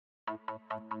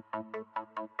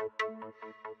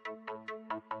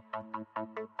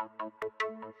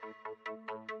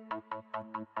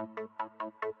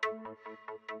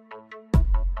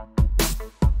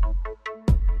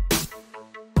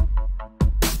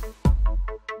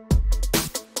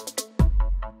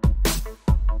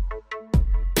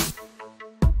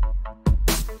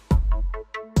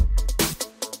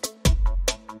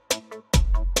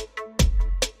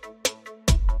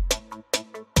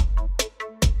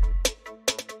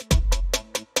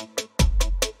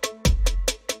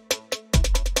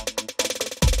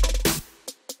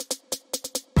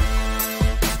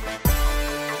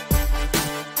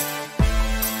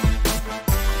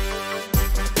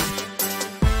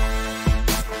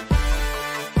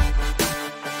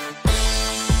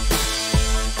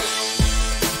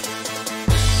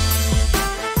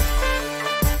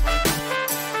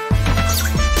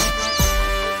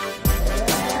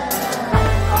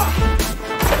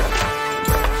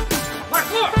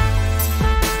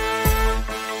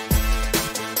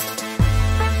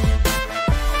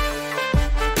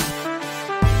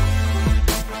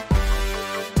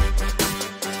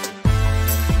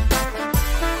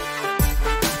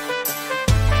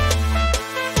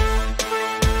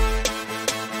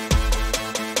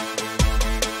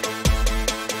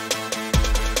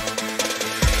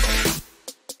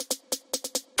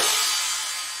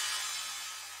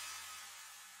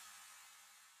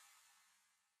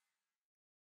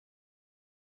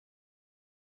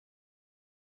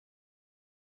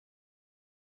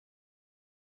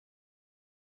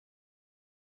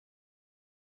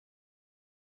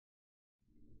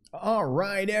All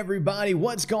right, everybody,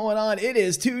 what's going on? It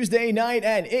is Tuesday night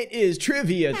and it is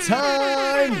trivia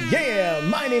time. Yeah,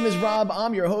 my name is Rob.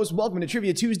 I'm your host. Welcome to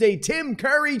Trivia Tuesday. Tim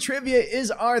Curry trivia is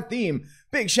our theme.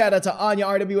 Big shout out to Anya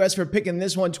RWS for picking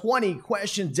this one. 20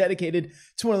 questions dedicated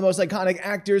to one of the most iconic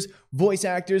actors, voice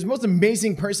actors, most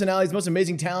amazing personalities, most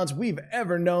amazing talents we've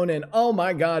ever known. And oh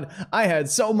my God, I had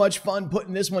so much fun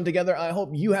putting this one together. I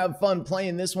hope you have fun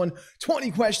playing this one.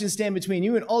 20 questions stand between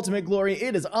you and ultimate glory.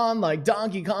 It is on like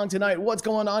Donkey Kong tonight. What's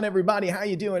going on, everybody? How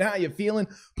you doing? How you feeling?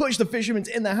 Push the Fisherman's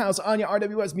in the house. Anya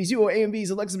RWS, Mizuho AMV's,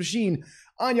 Alexa Machine.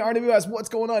 Anya RWS, what's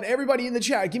going on? Everybody in the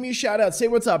chat, give me a shout out. Say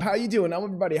what's up. How you doing? I'm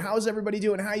everybody. How's everybody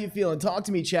doing? How you feeling? Talk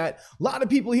to me, chat. A lot of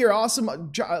people here. Awesome.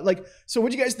 Like, so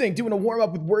what do you guys think? Doing a warm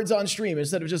up with words on stream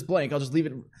instead of just blank. I'll just leave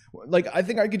it. Like, I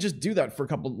think I could just do that for a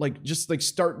couple, like, just like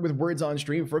start with words on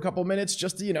stream for a couple minutes,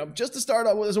 just to, you know, just to start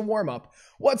out with as a warm up.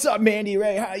 What's up, Mandy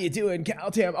Ray? How you doing?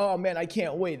 Caltam. Oh man, I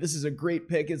can't wait. This is a great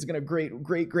pick. It's gonna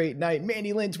great night.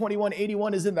 Mandy Lynn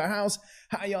 2181 is in the house.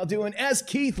 How y'all doing? S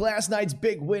Keith, last night's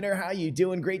big winner. How you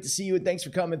doing? Great to see you and thanks for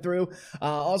coming through.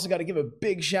 Also got to give a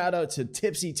big shout out to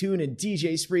Tipsy Tune and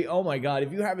DJ Spree. Oh my God,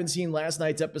 if you haven't seen last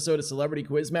night's episode of Celebrity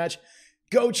Quiz Match,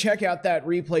 go check out that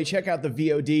replay, check out the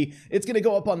VOD. It's going to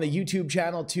go up on the YouTube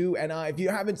channel too. And if you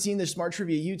haven't seen the Smart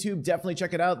Trivia YouTube, definitely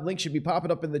check it out. Link should be popping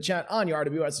up in the chat. On your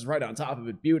RWS is right on top of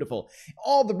it. Beautiful.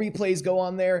 All the replays go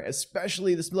on there,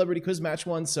 especially the Celebrity Quiz Match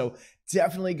one. So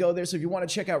definitely go there. So if you want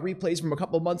to check out replays from a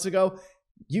couple months ago,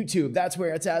 YouTube, that's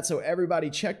where it's at. So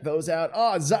everybody check those out.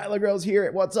 Oh, Zyla Girl's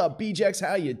here. What's up? BJX,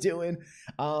 how you doing?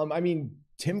 I mean,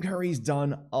 Tim Curry's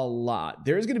done a lot.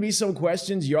 There's going to be some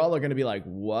questions y'all are going to be like,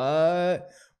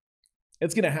 what?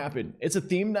 It's going to happen. It's a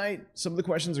theme night. Some of the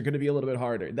questions are going to be a little bit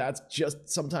harder. That's just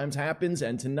sometimes happens.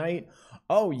 And tonight,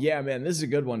 oh yeah, man, this is a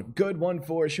good one. Good one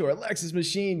for sure. Alexis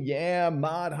Machine, yeah,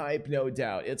 mod hype, no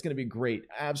doubt. It's going to be great.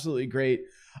 Absolutely great.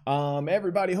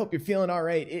 Everybody, hope you're feeling all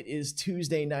right. It is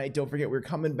Tuesday night. Don't forget, we're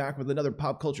coming back with another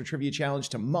pop culture trivia challenge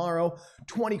tomorrow.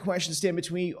 20 questions stand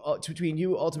between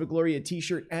you, Ultimate Glory, a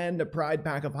t-shirt, and a pride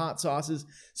pack of hot sauces.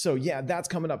 So yeah, that's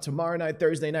coming up tomorrow night.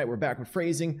 Thursday night, we're back with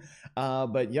phrasing.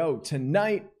 But yo,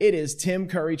 tonight it is Tim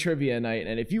Curry trivia night.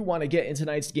 And if you want to get in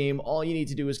tonight's game, all you need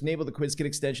to do is enable the QuizKit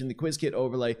extension, the QuizKit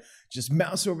overlay. Just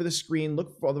mouse over the screen,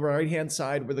 look for the right-hand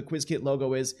side where the QuizKit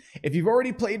logo is. If you've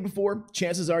already played before,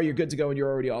 chances are you're good to go and you're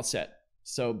already all set.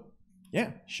 So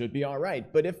yeah, should be all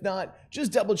right. But if not,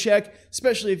 just double check,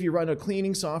 especially if you run a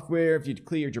cleaning software, if you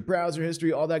cleared your browser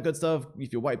history, all that good stuff,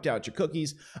 if you wiped out your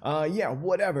cookies, yeah,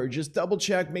 whatever. Just double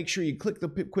check, make sure you click the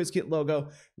QuizKit logo,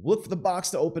 look for the box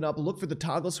to open up, look for the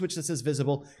toggle switch that says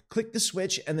visible, click the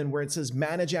switch, and then where it says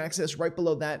manage access, right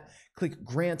below that, click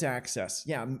grant access.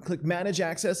 Yeah, click manage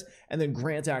access and then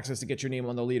grant access to get your name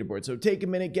on the leaderboard. So take a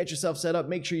minute, get yourself set up,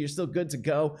 make sure you're still good to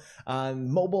go.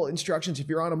 Mobile instructions, if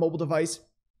you're on a mobile device,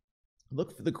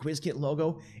 look for the QuizKit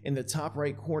logo in the top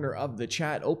right corner of the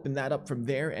chat. Open that up from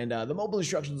there, and the mobile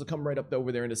instructions will come right up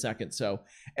over there in a second. So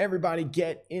everybody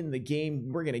get in the game.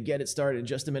 We're going to get it started in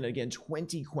just a minute. Again,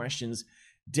 20 questions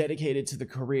dedicated to the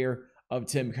career of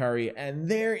Tim Curry, and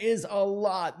there is a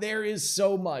lot. There is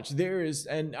so much. There is,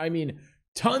 and I mean,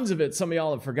 tons of it. Some of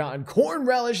y'all have forgotten. Corn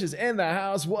Relish is in the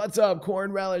house. What's up,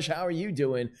 Corn Relish? How are you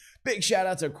doing? Big shout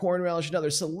out to Corn Relish, another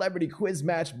celebrity quiz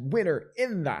match winner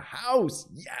in the house.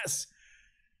 Yes.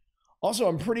 Also,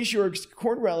 I'm pretty sure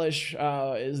Corn Relish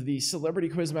is the celebrity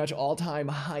quiz match all-time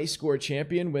high score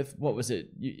champion with, what was it?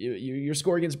 Your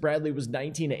score against Bradley was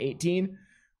 19-18.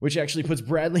 Which actually puts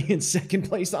Bradley in second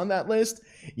place on that list.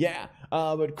 Yeah,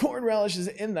 but Corn Relish is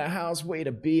in the house. Way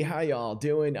to be. How y'all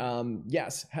doing?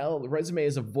 Yes, hell, the resume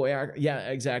is a voice. Yeah,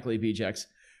 exactly, BJX.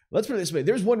 Let's put it this way.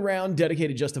 There's one round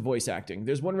dedicated just to voice acting.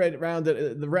 There's one round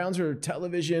that the rounds are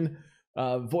television,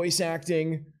 voice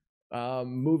acting,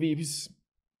 movies,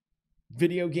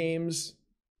 video games,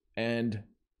 and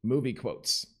movie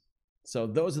quotes. So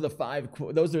those are the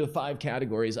five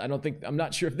categories. I'm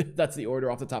not sure if that's the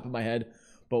order off the top of my head,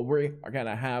 but we are going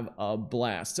to have a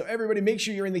blast. So everybody, make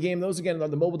sure you're in the game. Those, again, are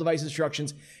the mobile device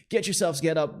instructions. Get yourself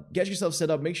set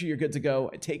up. Make sure you're good to go.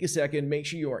 Take a second. Make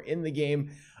sure you are in the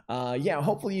game. Yeah,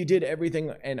 hopefully you did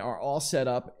everything and are all set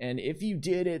up. And if you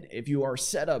did it, if you are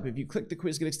set up, if you click the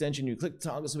QuizKit extension, you click the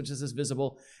toggle switch that says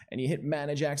visible, and you hit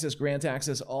manage access, grant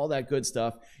access, all that good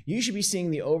stuff, you should be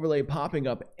seeing the overlay popping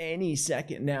up any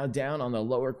second now down on the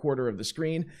lower quarter of the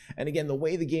screen. And again, the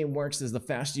way the game works is the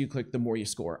faster you click, the more you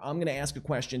score. I'm going to ask a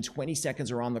question. 20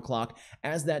 seconds are on the clock.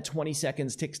 As that 20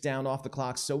 seconds ticks down off the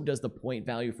clock, so does the point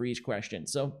value for each question.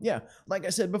 So yeah, like I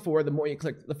said before, the more you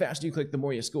click, the faster you click, the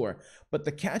more you score. But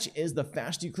the catch is the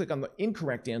faster you click on the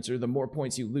incorrect answer, the more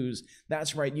points you lose.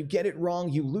 That's right. You get it wrong,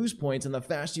 you lose points, and the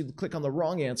faster you click on the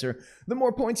wrong answer, the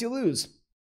more points you lose.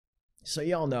 So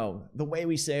y'all know the way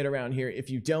we say it around here. If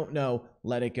you don't know,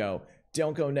 let it go.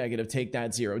 Don't go negative. Take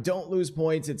that 0. Don't lose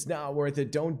points. It's not worth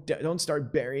it. Don't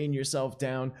start burying yourself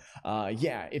down.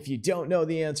 Yeah, if you don't know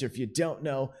the answer, if you don't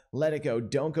know, let it go.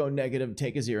 Don't go negative.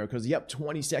 Take a 0 because, yep,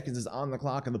 20 seconds is on the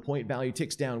clock and the point value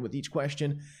ticks down with each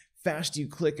question. Fast you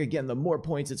click, again, the more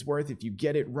points it's worth. If you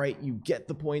get it right, you get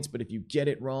the points, but if you get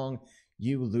it wrong,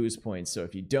 you lose points. So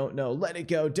if you don't know, let it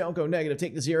go. Don't go negative.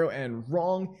 Take the 0, and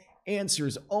wrong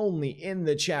answers only in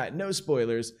the chat. No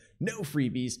spoilers, no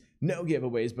freebies, no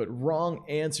giveaways, but wrong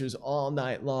answers all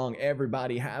night long.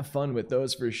 Everybody have fun with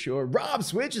those for sure. Rob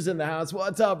Switch is in the house.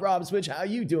 What's up, Rob Switch? How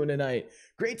you doing tonight?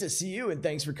 Great to see you, and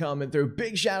thanks for coming through.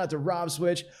 Big shout out to Rob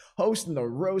Switch hosting the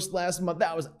roast last month.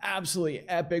 That was absolutely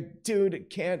epic.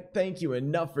 Dude, can't thank you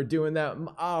enough for doing that.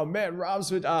 Oh man, Rob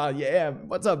Switch. Yeah.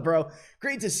 What's up, bro?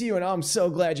 Great to see you, and I'm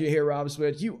so glad you're here, Rob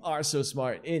Switch. You are so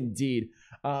smart indeed.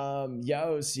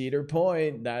 Yo, Cedar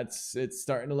Point, it's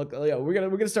starting to look, we're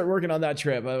gonna start working on that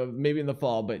trip, maybe in the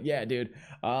fall, but yeah, dude.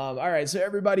 All right, so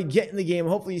everybody get in the game.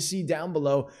 Hopefully you see down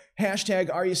below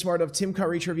hashtag are you smart of Tim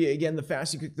Curry trivia. Again, the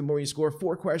faster you click, the more you score.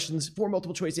 4 questions, 4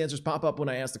 multiple choice answers pop up when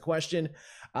I ask the question.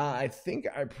 I think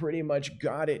I pretty much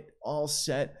got it all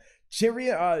set.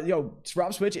 Trivia, it's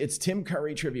Rob Switch, it's Tim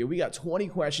Curry trivia. We got 20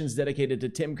 questions dedicated to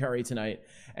Tim Curry tonight.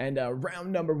 And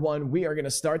round number 1, we are going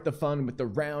to start the fun with the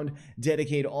round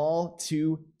dedicated all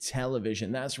to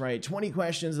television. That's right, 20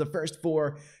 questions, the first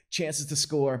 4 chances to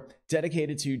score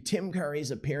dedicated to Tim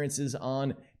Curry's appearances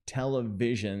on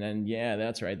television. And yeah,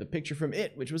 that's right, the picture from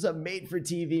It, which was a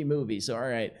made-for-TV movie. So all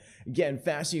right, again,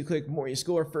 faster you click, more you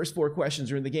score. First 4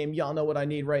 questions are in the game. Y'all know what I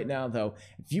need right now, though.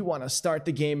 If you want to start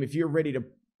the game, if you're ready to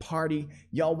party,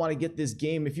 y'all want to get this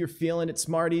game, if you're feeling it,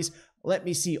 Smarties, let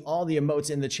me see all the emotes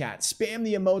in the chat. Spam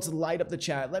the emotes, light up the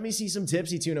chat. Let me see some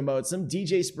Tipsy Tune emotes, some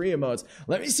DJ Spree emotes.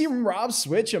 Let me see some Rob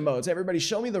Switch emotes. Everybody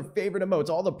show me their favorite emotes,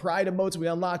 all the Pride emotes we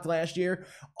unlocked last year,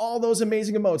 all those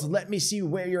amazing emotes. Let me see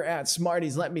where you're at,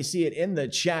 Smarties. Let me see it in the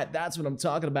chat. That's what I'm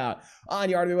talking about. On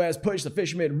your RWS, Push the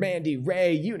Fisherman, Randy,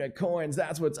 Ray, Unicorns,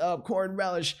 that's what's up. Corn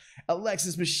Relish,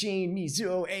 Alexis Machine,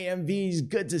 Mizuo, AMVs,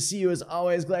 good to see you as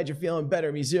always. Glad you're feeling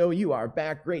better, Mizuo. You are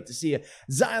back. Great to see you.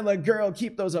 Zyla Girl,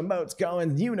 keep those emotes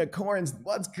going. Unicorns,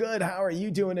 what's good? How are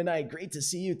you doing tonight? Great to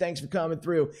see you. Thanks for coming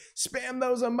through. Spam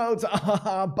those emotes.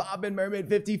 Bob and Mermaid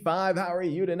 55, how are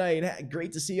you tonight?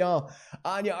 Great to see y'all.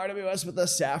 Anya RWS with the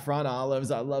saffron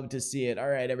olives. I love to see it. All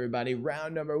right, everybody.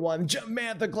 Round number 1.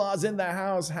 Jamantha Claus in the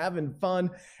house, having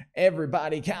fun.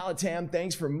 Everybody. Calatam,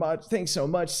 thanks so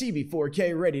much.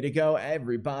 CB4K ready to go.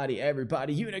 Everybody.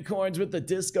 Unicorns with the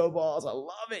disco balls. I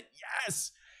love it.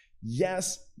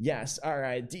 Yes. All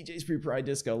right. DJ's Pre-Pride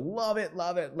Disco. Love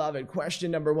it.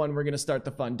 Question number 1. We're going to start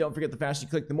the fun. Don't forget, the faster you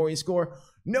click, the more you score.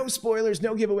 No spoilers,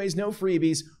 no giveaways, no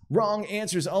freebies. Wrong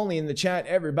answers only in the chat.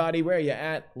 Everybody, where you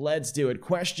at? Let's do it.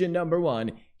 Question number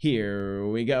 1. Here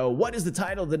we go. What is the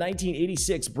title of the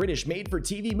 1986 British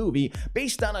made-for-TV movie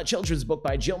based on a children's book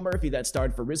by Jill Murphy that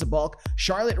starred Fairuza Balk,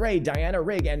 Charlotte Rae, Diana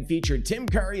Rigg, and featured Tim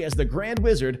Curry as the Grand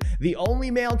Wizard, the only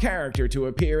male character to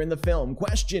appear in the film?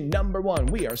 Question number 1.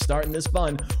 We are starting this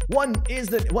fun. What is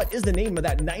the name of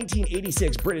that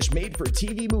 1986 British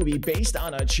made-for-TV movie based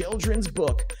on a children's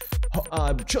book?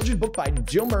 Children's book by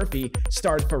Jill Murphy,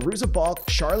 starred Fairuza Balk,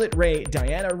 Charlotte Rae,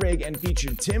 Diana Rigg, and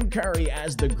featured Tim Curry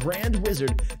as the Grand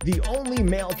Wizard, the only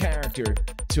male character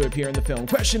to appear in the film.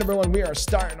 Question number 1, we are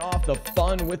starting off the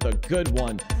fun with a good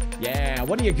one. Yeah,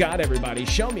 what do you got, everybody?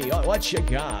 Show me what you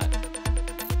got.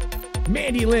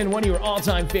 Mandy Lynn, one of your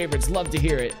all-time favorites. Love to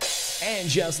hear it. And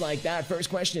just like that, first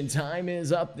question time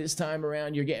is up. This time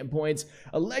around, you're getting points.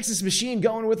 Alexis Machine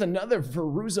going with another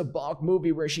Fairuza Balk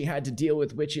movie where she had to deal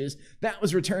with witches. That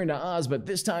was Return to Oz, but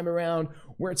this time around,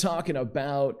 we're talking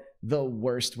about The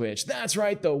Worst Witch. That's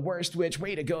right, The Worst Witch.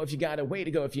 Way to go if you got it. Way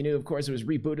to go if you knew. Of course, it was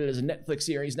rebooted as a Netflix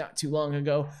series not too long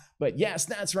ago. But yes,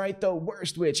 that's right, The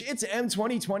Worst Witch. It's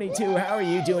M2022. How are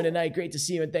you doing tonight? Great to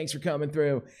see you, and thanks for coming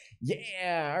through.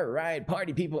 Yeah, all right.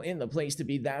 Party people in the place to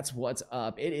be. That's what's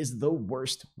up. It is The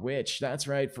Worst Witch. That's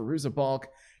right, Fairuza Balk,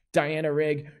 Diana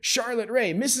Rigg, Charlotte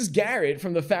Rae, Mrs. Garrett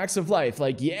from The Facts of Life.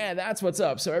 Like, yeah, that's what's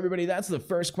up. So everybody, that's the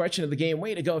first question of the game.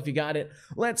 Way to go if you got it.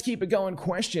 Let's keep it going.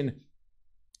 Question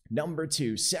number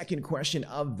 2, second question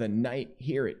of the night.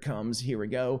 Here it comes. Here we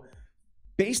go.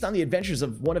 Based on the adventures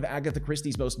of one of Agatha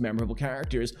Christie's most memorable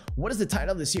characters, what is the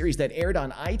title of the series that aired on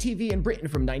ITV in Britain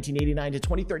from 1989 to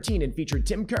 2013 and featured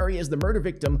Tim Curry as the murder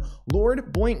victim,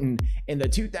 Lord Boynton, in the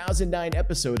 2009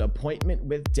 episode Appointment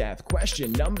with Death?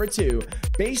 Question number 2.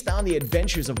 Based on the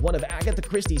adventures of one of Agatha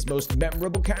Christie's most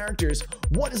memorable characters,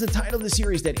 what is the title of the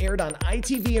series that aired on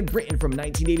ITV in Britain from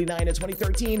 1989 to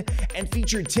 2013 and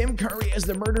featured Tim Curry as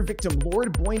the murder victim,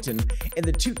 Lord Boynton, in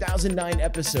the 2009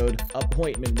 episode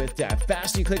Appointment with Death?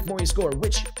 Fast you click, more you score.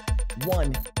 Which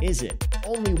one is it?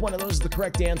 Only one of those is the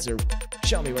correct answer.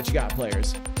 Show me what you got,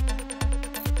 players.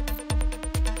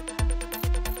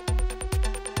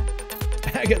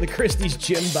 Agatha Christie's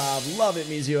Jim Bob. Love it,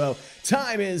 Mizuho.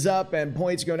 Time is up, and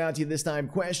points going out to you this time.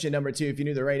 Question number 2, if you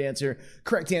knew the right answer.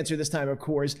 Correct answer this time, of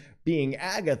course, being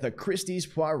Agatha Christie's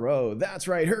Poirot. That's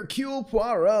right, Hercule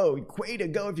Poirot. Way to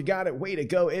go if you got it. Way to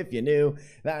go if you knew.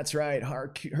 That's right,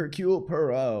 Hercule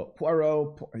Poirot.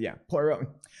 Poirot.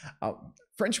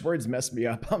 French words messed me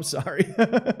up. I'm sorry.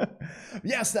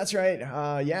 Yes, that's right.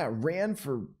 Yeah, ran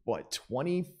for, what,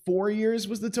 24 years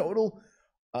was the total?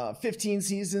 15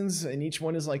 seasons, and each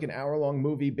one is like an hour-long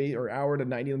movie, or hour to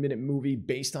 90-minute movie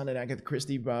based on an Agatha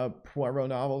Christie Poirot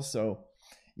novel. So,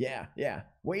 yeah.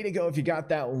 Way to go if you got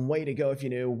that one. Way to go if you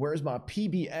knew. Where's my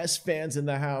PBS fans in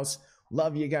the house?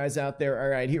 Love you guys out there. All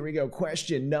right, here we go.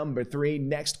 Question number 3.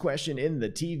 Next question in the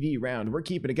TV round. We're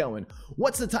keeping it going.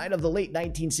 What's the title of the late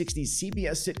 1960s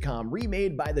CBS sitcom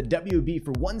remade by the WB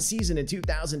for one season in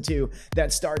 2002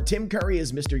 that starred Tim Curry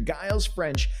as Mr. Giles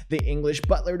French, the English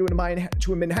butler to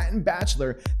a Manhattan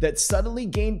bachelor that suddenly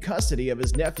gained custody of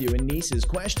his nephew and nieces?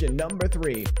 Question number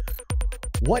 3.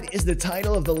 What is the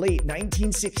title of the late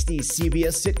 1960s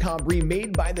CBS sitcom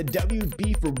remade by the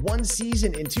WB for one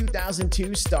season in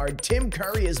 2002, starred Tim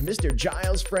Curry as Mr.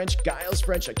 Giles French,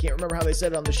 I can't remember how they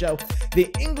said it on the show,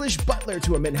 the English butler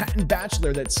to a Manhattan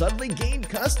bachelor that suddenly gained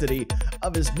custody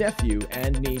of his nephew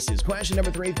and nieces? Question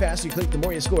number 3, fast you click, the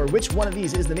more you score. Which one of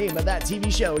these is the name of that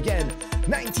TV show? Again,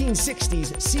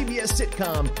 1960s CBS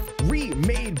sitcom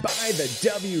remade by the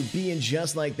WB, and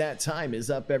just like that, time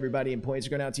is up, everybody, and points are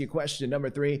going out to you. Question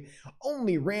number 3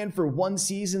 only ran for one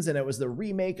season, and it was the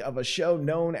remake of a show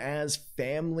known as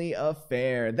Family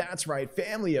Affair. That's right,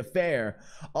 Family Affair.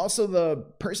 Also, the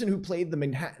person who played the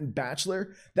Manhattan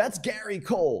Bachelor, that's Gary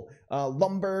Cole.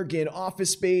 Lumbergh in Office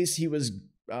Space. He was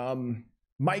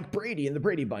Mike Brady in the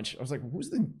Brady Bunch. I was like, who's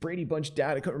the Brady Bunch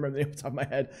dad? I couldn't remember the name off the top of my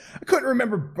head. I couldn't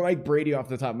remember Mike Brady off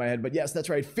the top of my head, but yes, that's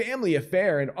right, Family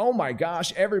Affair. And oh my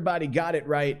gosh, everybody got it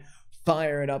right.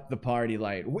 Firing up the party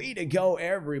light. Way to go,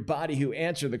 everybody who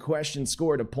answered the question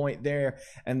scored a point there.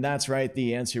 And that's right,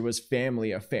 the answer was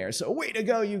Family Affair. So way to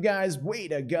go, you guys. Way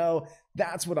to go.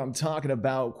 That's what I'm talking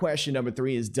about. Question number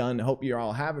 3 is done. Hope you're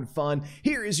all having fun.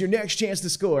 Here is your next chance to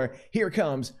score. Here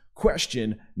comes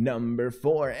Question number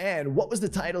 4. And what was the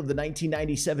title of the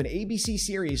 1997 ABC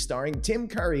series starring Tim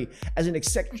Curry as an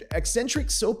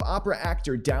eccentric soap opera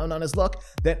actor down on his luck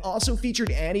that also featured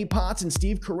Annie Potts and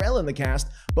Steve Carell in the cast,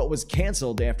 but was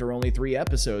canceled after only 3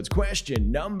 episodes?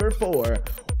 Question number 4.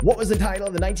 What was the title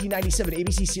of the 1997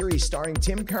 ABC series starring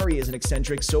Tim Curry as an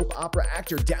eccentric soap opera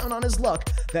actor down on his luck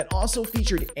that also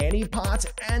featured Annie Potts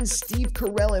and Steve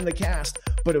Carell in the cast,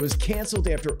 but it was canceled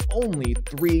after only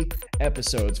 3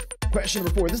 episodes? Question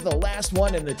number 4. This is the last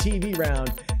one in the TV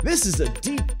round. This is a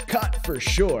deep cut for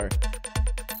sure.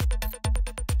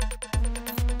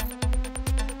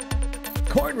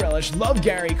 Corn Relish, love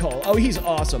Gary Cole. Oh, he's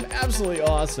awesome. Absolutely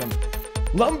awesome.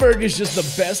 Lumbergh is just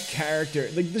the best character.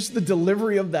 Like, just the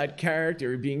delivery of that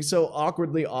character being so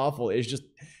awkwardly awful is just...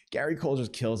 Gary Cole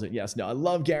just kills it. Yes, no, I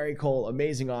love Gary Cole,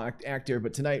 amazing actor,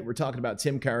 but tonight we're talking about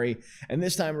Tim Curry, and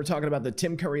this time we're talking about the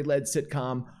Tim Curry-led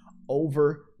sitcom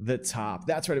Over the Top.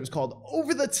 That's right, it was called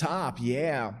Over the Top,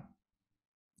 yeah.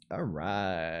 All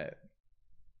right.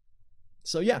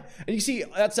 So yeah, and you see,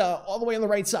 that's all the way on the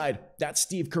right side, that's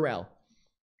Steve Carell.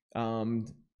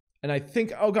 And I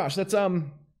think, oh gosh, that's,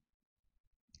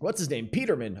 what's his name?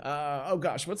 Peterman. Oh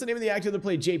gosh, what's the name of the actor that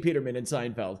played Jay Peterman in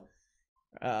Seinfeld?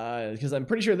 Because I'm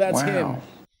pretty sure that's him.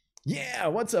 Yeah,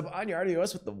 what's up? Anya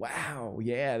RDOS with the wow.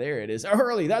 Yeah, there it is.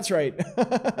 O'Hurley, that's right.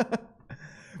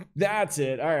 That's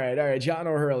it. All right. John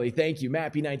O'Hurley, thank you.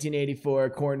 Mappy 1984,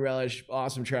 Corn Relish,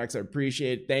 awesome tracks. I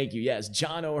appreciate it. Thank you. Yes,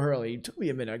 John O'Hurley. It took me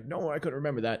a minute. No, I couldn't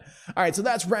remember that. All right, so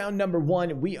that's round number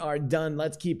 1. We are done.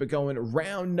 Let's keep it going.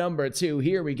 Round number 2.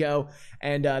 Here we go.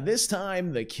 And this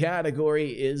time the category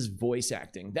is voice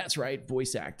acting. That's right,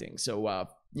 voice acting. So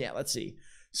yeah, let's see.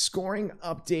 Scoring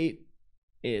update,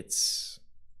 it's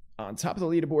on top of the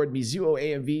leaderboard, Mizuho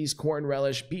AMVs, Corn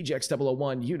Relish,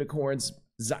 BJX001, Unicorns,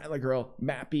 Zyla Girl,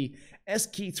 Mappy,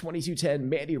 SKey 2210,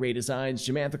 Mandy Ray Designs,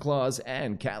 Jamantha Claus,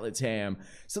 and Calatam.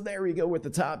 So there we go with the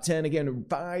top 10. Again,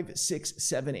 5, 6,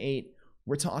 7, 8.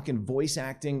 We're talking voice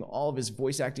acting, all of his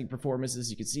voice acting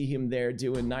performances. You can see him there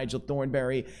doing Nigel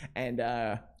Thornberry. And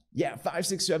yeah, 5,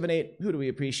 6, 7, 8. Who do we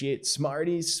appreciate?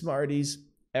 Smarties.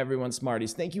 Everyone,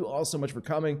 Smarties. Thank you all so much for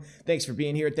coming. Thanks for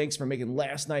being here. Thanks for making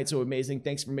last night so amazing.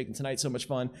 Thanks for making tonight so much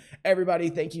fun. Everybody,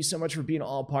 thank you so much for being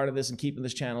all part of this and keeping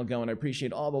this channel going. I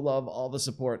appreciate all the love, all the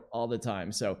support, all the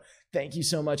time. So thank you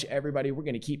so much, everybody. We're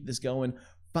going to keep this going.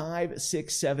 5,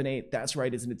 6, 7, 8. That's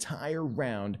right. It's an entire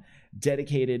round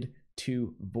dedicated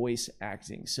to voice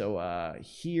acting. So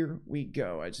here we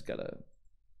go. I just got to...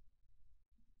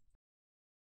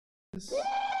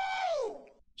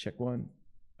 Check one.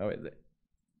 Oh, wait.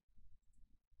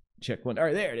 Check one. All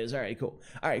right, there it is. All right, cool.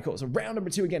 So round number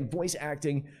 2, again, voice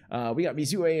acting. We got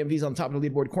Mizuho AMVs on top of the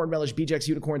leaderboard. Corn Relish, BJX,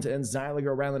 Unicorns, and Zyla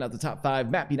Girl rounding out the top 5.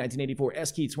 Mappy 1984,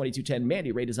 SKey 2210,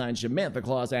 Mandy Ray Designs, Jamantha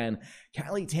Claus, and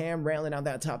Callie Tam rounding out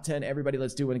that top 10. Everybody,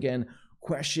 let's do it again.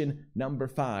 Question number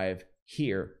 5.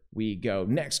 Here we go.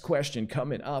 Next question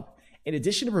coming up. In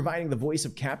addition to providing the voice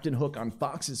of Captain Hook on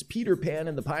Fox's Peter Pan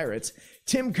and the Pirates,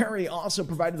 Tim Curry also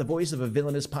provided the voice of a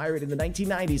villainous pirate in the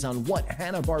 1990s on what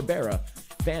Hanna-Barbera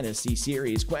fantasy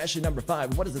series? Question number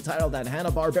 5. What is the title of that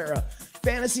Hanna-Barbera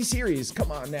fantasy series?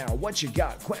 Come on now. What you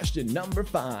got? Question number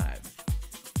 5.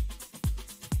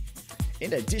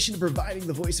 In addition to providing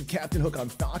the voice of Captain Hook on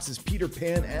Fox's Peter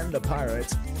Pan and the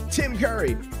Pirates, Tim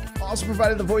Curry also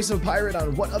provided the voice of a pirate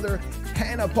on what other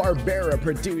Hanna-Barbera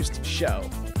produced show?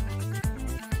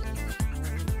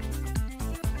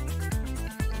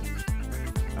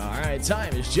 All right,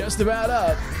 time is just about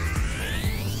up.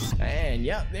 And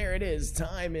yep, there it is.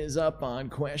 Time is up on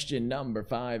question number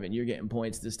 5, and you're getting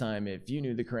points this time if you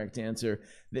knew the correct answer.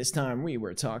 This time we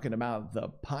were talking about the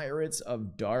Pirates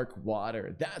of Dark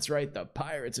Water. That's right, the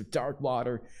Pirates of Dark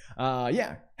Water.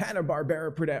 Yeah,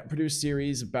 Hanna-Barbera produced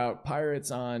series about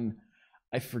pirates on,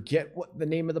 I forget what the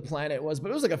name of the planet was, but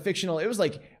it was like a fictional, it was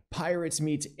like pirates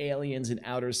meets aliens in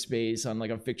outer space on like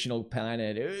a fictional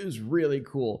planet. It was really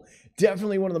cool.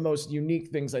 Definitely one of the most unique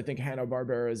things I think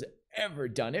Hanna-Barbera has ever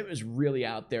done. It was really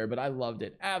out there, but I loved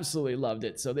it. Absolutely loved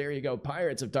it. So there you go.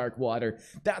 Pirates of Dark Water.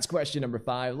 That's question number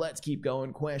 5. Let's keep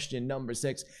going. Question number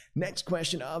 6. Next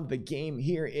question of the game.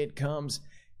 Here it comes.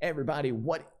 Everybody,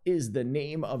 what is the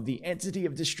name of the entity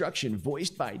of destruction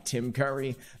voiced by Tim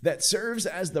Curry that serves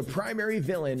as the primary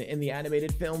villain in the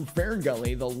animated film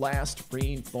Ferngully, The Last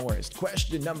Rainforest?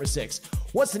 Question number 6.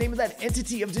 What's the name of that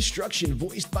entity of destruction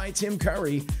voiced by Tim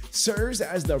Curry serves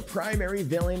as the primary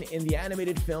villain in the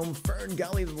animated film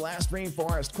Ferngully, The Last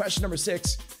Rainforest? Question number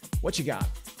 6. What you got?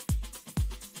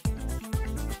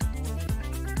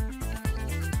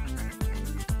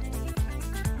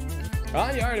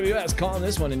 Anya RWS calling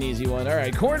this one an easy one. All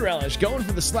right, Corn Relish going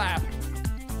for the slap.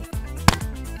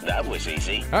 That was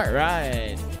easy. All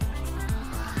right.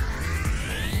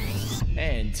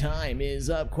 And time is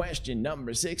up. Question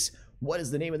number 6. What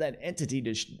is the name of that entity?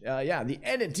 The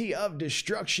entity of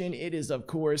destruction. It is, of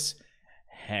course,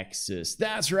 Hexus.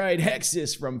 That's right,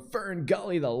 Hexus from Fern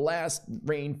Gully, the last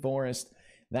rainforest.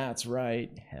 That's right,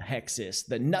 Hexus.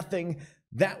 The Nothing.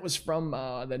 That was from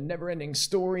the Neverending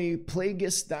Story.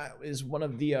 Plagueis, that is one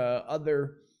of the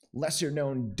other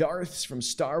lesser-known Darths from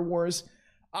Star Wars.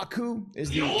 Aku is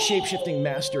the shape-shifting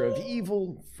master of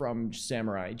evil from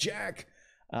Samurai Jack.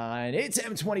 And it's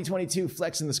M2022,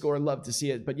 flexing the score. Love to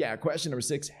see it. But yeah, question number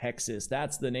 6, Hexus.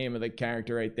 That's the name of the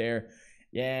character right there.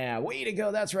 Yeah, way to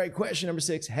go. That's right. Question number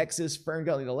 6, Hexus, Fern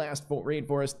Gully, the last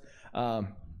rainforest.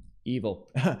 Evil.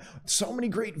 So many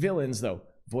great villains, though,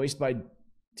 voiced by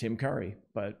Tim Curry.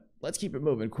 But let's keep it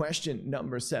moving. Question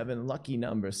number 7, lucky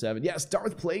number 7. Yes,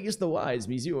 Darth Plagueis the Wise.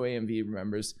 Mizuo AMV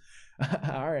remembers.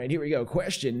 All right, here we go.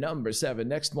 Question number 7.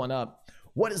 Next one up.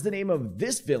 What is the name of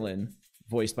this villain?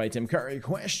 Voiced by Tim Curry.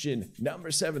 Question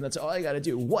number 7. That's all I got to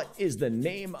do. What is the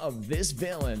name of this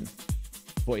villain?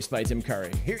 Voiced by Tim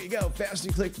Curry. Here you go. Faster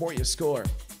you click, more you score.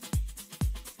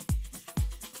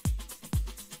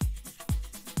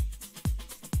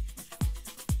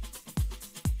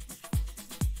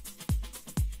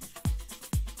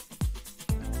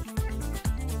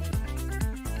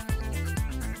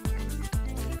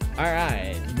 All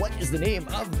right. What is the name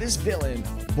of this villain?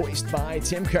 Voiced by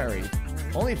Tim Curry.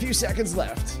 Only a few seconds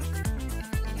left.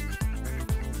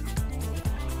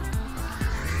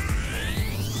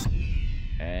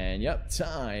 And yep,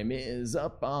 time is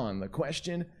up on the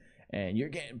question. And you're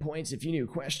getting points if you knew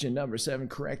question number 7.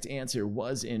 Correct answer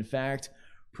was, in fact,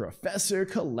 Professor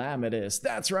Calamitous.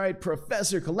 That's right,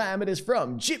 Professor Calamitous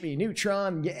from Jimmy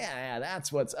Neutron. Yeah, that's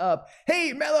what's up.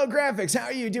 Hey, Mellow Graphics, how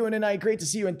are you doing tonight? Great to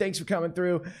see you, and thanks for coming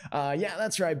through. Yeah,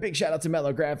 that's right. Big shout out to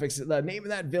Mellow Graphics. The name of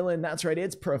that villain, that's right,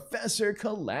 it's Professor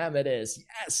Calamitous.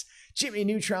 Yes, Jimmy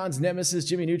Neutron's nemesis,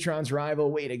 Jimmy Neutron's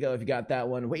rival. Way to go if you got that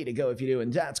one. Way to go if you do.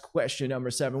 And that's question number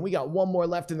 7. We got one more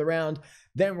left in the round.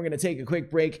 Then we're going to take a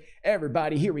quick break.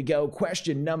 Everybody, here we go.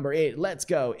 Question number 8. Let's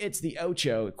go. It's the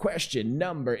Ocho. Question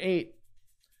number 8.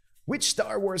 Which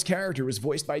Star Wars character was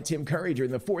voiced by Tim Curry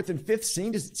during the 4th and 5th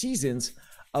seasons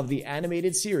of the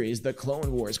animated series, The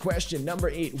Clone Wars? Question number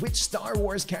 8. Which Star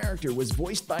Wars character was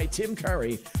voiced by Tim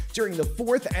Curry during the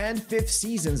 4th and 5th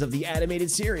seasons of the animated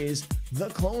series, The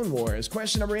Clone Wars?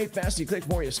 Question number 8. Faster you click,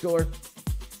 more you score.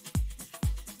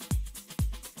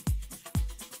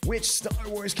 Which Star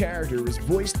Wars character was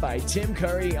voiced by Tim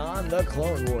Curry on The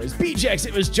Clone Wars? BJX,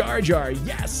 it was Jar Jar.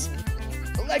 Yes.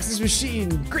 Alexis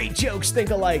Machine, great jokes,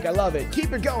 think alike. I love it.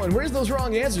 Keep it going. Where's those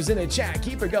wrong answers in the chat?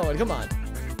 Keep it going. Come on.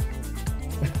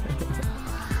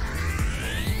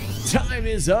 Time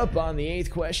is up on the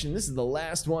 8th question. This is the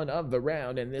last one of the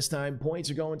round, and this time points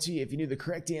are going to you if you knew the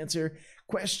correct answer.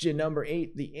 Question number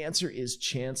 8. The answer is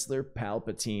Chancellor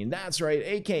Palpatine. That's right,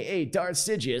 aka Darth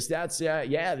Sidious. That's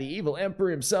yeah, the evil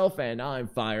emperor himself, and I'm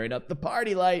firing up the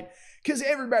party light because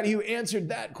everybody who answered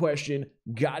that question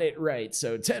got it right.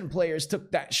 So 10 players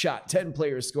took that shot. 10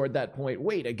 players scored that point.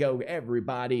 Way to go,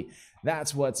 everybody.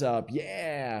 That's what's up.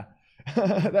 Yeah.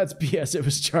 That's BS. It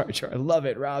was Jar Jar. I love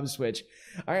it. Rob Switch.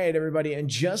 All right, everybody. And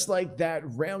just like that,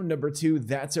 round number 2,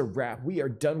 that's a wrap. We are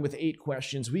done with 8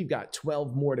 questions. We've got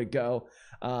 12 more to go.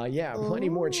 Yeah, plenty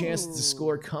more chances to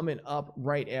score coming up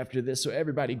right after this. So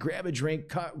everybody, grab a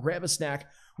drink, grab a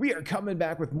snack. We are coming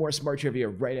back with more Smart Trivia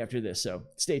right after this. So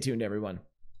stay tuned, everyone.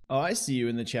 Oh, I see you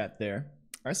in the chat there.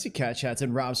 I see Cat Chats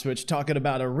and Rob Switch talking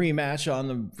about a rematch on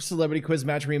the Celebrity Quiz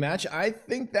Match rematch. I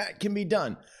think that can be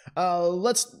done.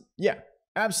 Yeah,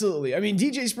 absolutely. I mean,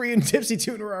 DJ Spree and Tipsy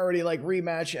Tune are already like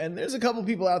rematch, and there's a couple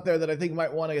people out there that I think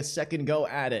might want a second go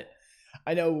at it.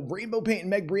 I know Rainbow Paint and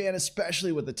Meg Brienne,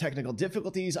 especially with the technical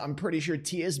difficulties. I'm pretty sure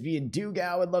TSB and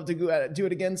Dugao would love to go at it, do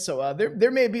it again. So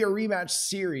there may be a rematch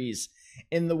series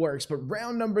in the works. But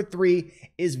round number 3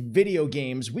 is video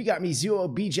games. We got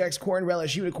Mizuo, BJX, Corn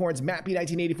Relish, Unicorns, Mappy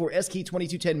 1984, SK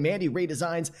 2210, Mandy, Ray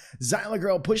Designs, Zyla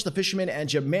Girl, Push the Fisherman, and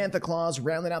Jamantha Claus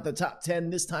rounding out the top 10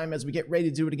 this time as we get ready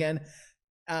to do it again.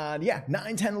 Yeah,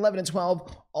 9, 10, 11, and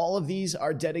 12. All of these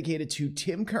are dedicated to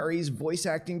Tim Curry's voice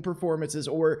acting performances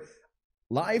or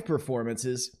live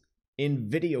performances in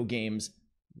video games.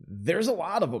 There's a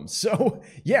lot of them. So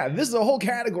yeah, this is a whole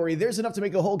category. There's enough to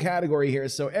make a whole category here.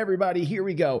 So everybody, here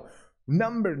we go.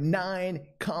 Number 9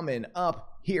 coming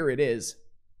up. Here it is.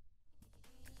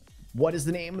 What is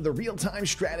the name of the real-time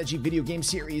strategy video game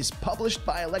series published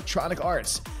by Electronic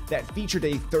Arts that featured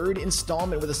a third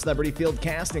installment with a celebrity-filled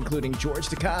cast including George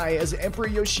Takei as Emperor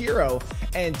Yoshiro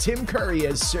and Tim Curry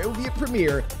as Soviet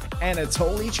Premier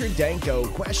Anatoly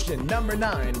Cherdenko? Question number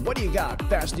 9. What do you got?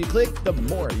 Faster you click, the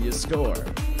more you score.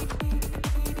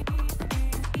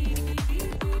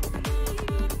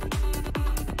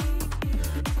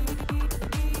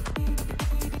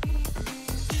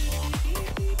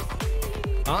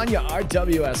 Anya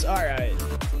RWS. All right.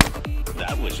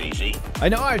 That was easy. I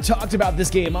know I've talked about this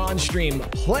game on stream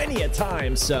plenty of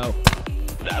times, so.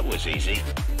 That was easy.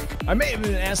 I may have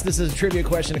even asked this as a trivia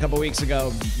question a couple weeks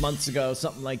ago, months ago,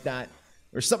 something like that,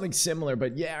 or something similar.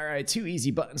 But yeah, all right, 2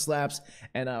 easy button slaps,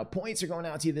 and points are going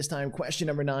out to you this time. Question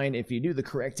number 9, if you knew the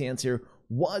correct answer,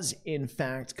 was in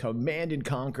fact Command &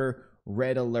 Conquer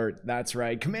Red Alert. That's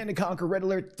right. Command & Conquer Red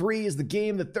Alert 3 is the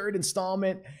game, the third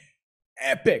installment.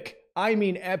 Epic. I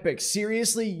mean epic.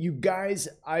 Seriously, you guys,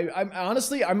 I'm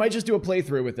honestly, I might just do a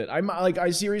playthrough with it.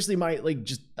 I seriously might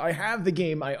I have the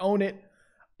game, I own it.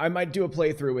 I might do a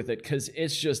playthrough with it because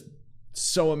it's just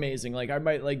so amazing. Like I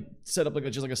might set up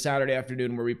just a Saturday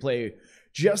afternoon where we play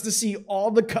just to see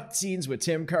all the cutscenes with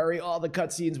Tim Curry, all the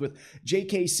cutscenes with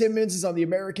J.K. Simmons is on the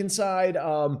American side.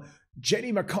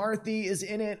 Jenny McCarthy is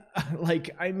in it.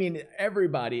 I mean,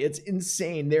 everybody. It's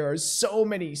insane. There are so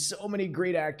many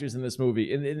great actors in this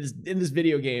movie, in this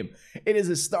video game. It is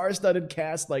a star-studded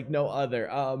cast like no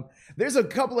other. There's a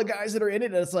couple of guys that are in it,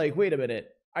 and it's like, wait a minute.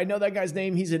 I know that guy's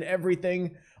name. He's in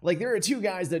everything. There are 2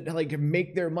 guys that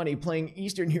make their money playing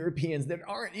Eastern Europeans that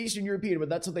aren't Eastern European, but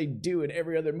that's what they do in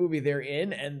every other movie they're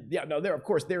in. And yeah, no, of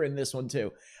course they're in this one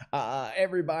too.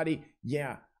 Everybody,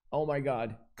 yeah. Oh my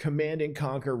God. Command &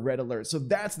 Conquer Red Alert. So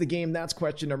that's the game. That's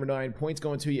question number 9. Points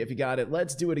going to you if you got it.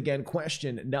 Let's do it again.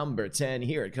 Question number 10.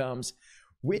 Here it comes.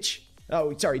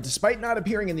 Despite not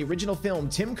appearing in the original film,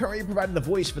 Tim Curry provided the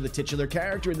voice for the titular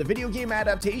character in the video game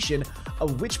adaptation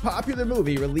of which popular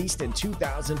movie released in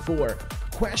 2004?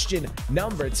 Question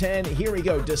number 10. Here we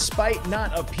go. Despite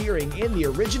not appearing in the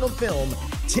original film,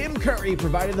 Tim Curry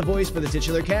provided the voice for the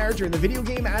titular character in the video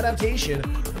game adaptation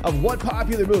of what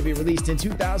popular movie released in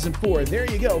 2004?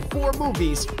 There you go. 4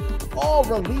 movies, all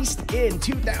released in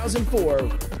 2004.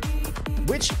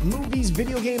 Which movie's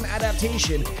video game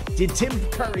adaptation did Tim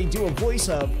Curry do a voice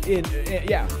of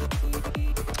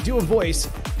do a voice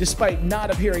despite not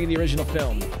appearing in the original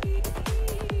film?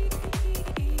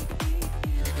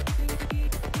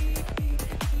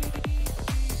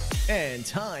 And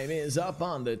time is up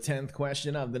on the 10th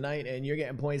question of the night, and you're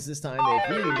getting points this time if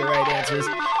you need the right answers.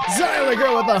 Zyla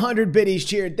Girl with 100 biddies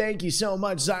cheered. Thank you so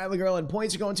much, Zyla Girl. And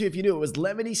points are going to if you knew it was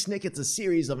Lemony Snicket's A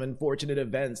Series of Unfortunate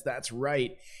Events. That's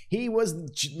right. He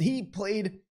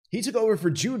took over for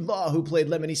Jude Law, who played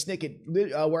Lemony Snicket,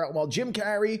 while Jim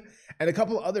Carrey and a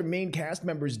couple other main cast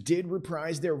members did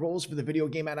reprise their roles for the video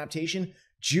game adaptation.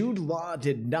 Jude Law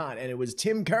did not, and it was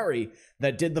Tim Curry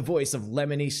that did the voice of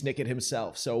Lemony Snicket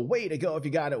himself. So way to go if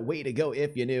you got it, way to go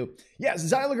if you knew. Yes,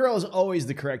 Zyla Girl is always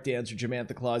the correct answer,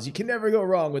 Jamantha Claus. You can never go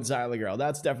wrong with Zyla Girl.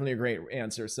 That's definitely a great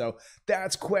answer. So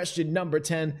that's question number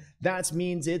 10. That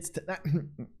means it's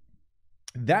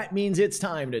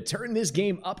time to turn this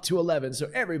game up to 11. So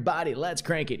everybody, let's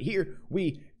crank it. Here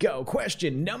we go.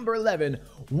 Question number 11.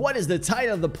 What is the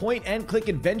title of the point-and-click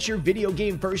adventure video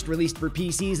game first released for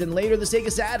PCs and later the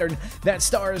Sega Saturn that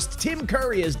stars Tim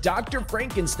Curry as Dr.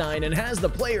 Frankenstein and has the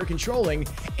player controlling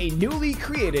a newly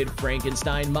created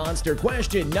Frankenstein monster?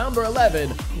 Question number 11.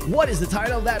 What is the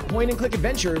title of that point-and-click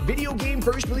adventure video game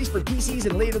first released for PCs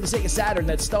and later the Sega Saturn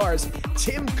that stars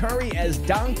Tim Curry as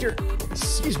Dr.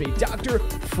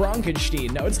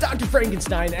 Frankenstein? No, it's Dr.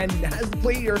 Frankenstein and has the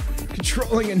player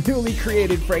controlling a newly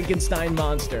created Frankenstein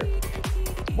monster.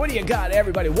 What do you got,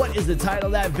 everybody? What is the title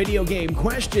of that video game?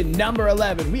 Question number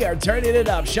 11. We are turning it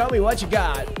up. Show me what you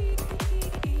got.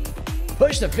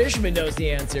 Push the Fisherman knows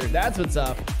the answer. That's what's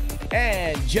up.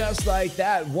 And just like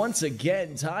that, once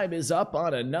again, time is up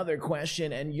on another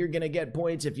question, and you're going to get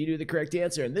points if you do the correct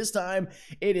answer. And this time,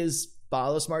 it is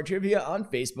follow Smart Trivia on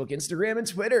Facebook, Instagram, and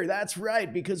Twitter. That's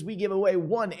right, because we give away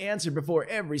one answer before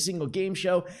every single game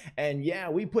show. And yeah,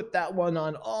 we put that one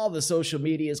on all the social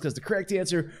medias because the correct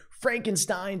answer,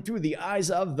 Frankenstein Through the Eyes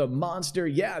of the Monster.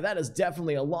 Yeah, that is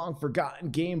definitely a long forgotten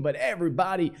game, but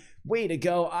everybody, way to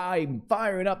go. I'm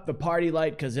firing up the party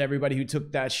light because everybody who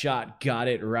took that shot got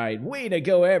it right. Way to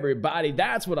go, everybody.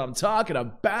 That's what I'm talking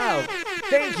about.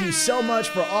 Thank you so much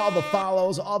for all the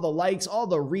follows, all the likes, all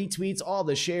the retweets, all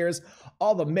the shares,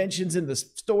 all the mentions in the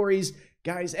stories.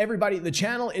 Guys, everybody, the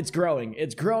channel, it's growing.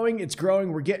 It's growing. It's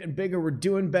growing. We're getting bigger. We're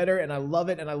doing better. And I love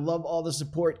it. And I love all the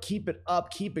support. Keep it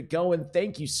up. Keep it going.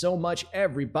 Thank you so much,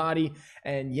 everybody.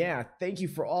 And yeah, thank you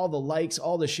for all the likes,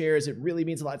 all the shares. It really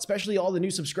means a lot, especially all the new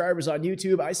subscribers on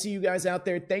YouTube. I see you guys out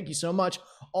there. Thank you so much.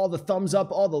 All the thumbs up,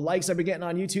 all the likes I've been getting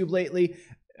on YouTube lately.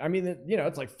 I mean, you know,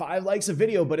 it's like 5 likes a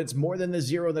video, but it's more than the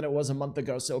 0 that it was a month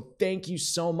ago. So thank you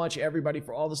so much, everybody,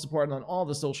 for all the support on all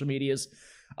the social medias.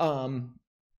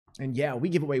 And yeah, we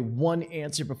give away 1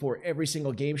 answer before every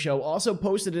single game show. Also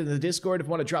posted in the Discord. If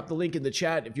you want to drop the link in the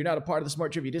chat, if you're not a part of the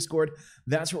Smart Trivia Discord,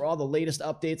 that's where all the latest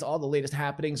updates, all the latest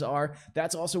happenings are.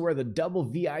 That's also where the double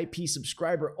VIP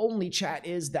subscriber only chat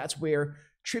is. That's where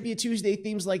Trivia Tuesday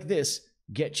themes like this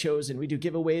get chosen. We do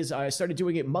giveaways. I started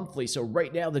doing it monthly. So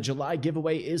right now the July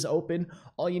giveaway is open.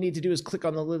 All you need to do is click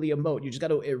on the Lily emote. You just got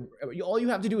to, all you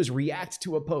have to do is react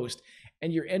to a post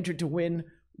and you're entered to win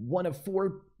one of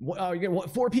 4.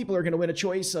 Four people are going to win a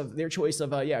choice of their choice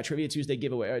of Trivia Tuesday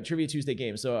giveaway, Trivia Tuesday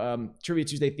game. So Trivia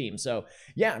Tuesday theme. So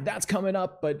yeah, that's coming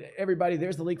up. But everybody,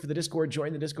 there's the link for the Discord.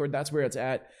 Join the Discord. That's where it's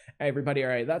at. Everybody, all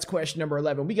right. That's question number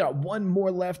 11. We got 1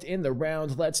 more left in the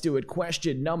round. Let's do it.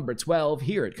 Question number 12.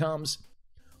 Here it comes.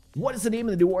 What is the name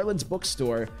of the New Orleans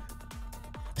bookstore?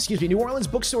 New Orleans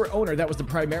bookstore owner that was the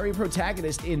primary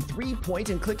protagonist in 3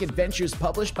 point-and-click adventures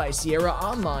published by Sierra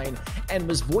Online and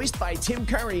was voiced by Tim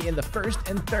Curry in the 1st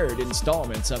and 3rd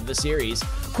installments of the series.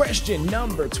 Question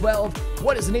number 12.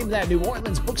 What is the name of that New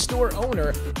Orleans bookstore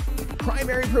owner,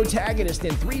 primary protagonist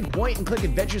in 3 point-and-click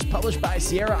adventures published by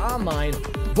Sierra Online,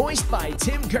 voiced by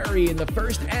Tim Curry in the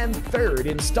 1st and 3rd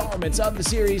installments of the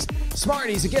series?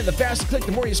 Smarties, again, the faster click,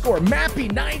 the more you score.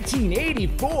 Mappy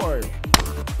 1984.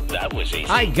 That was easy.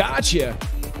 I gotcha.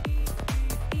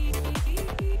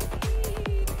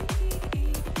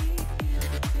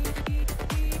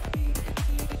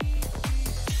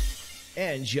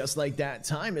 And just like that,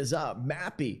 time is up.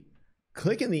 Mappy,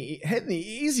 hitting the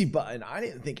easy button. I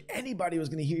didn't think anybody was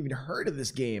going to even heard of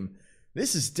this game.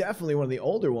 This is definitely one of the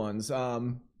older ones.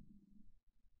 Oh,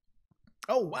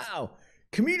 wow.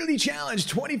 Community challenge,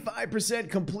 25%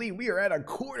 complete. We are at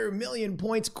 250,000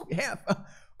 points,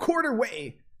 quarter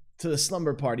way to the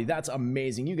slumber party. That's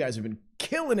amazing. You guys have been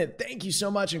killing it. Thank you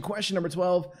so much. And question number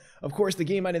 12, of course, the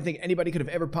game I didn't think anybody could have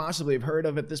ever possibly have heard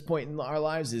of at this point in our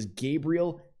lives is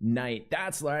Gabriel Knight.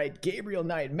 That's right, Gabriel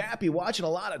Knight. Mappy, watching a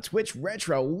lot of Twitch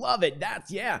Retro. Love it. That's,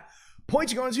 yeah.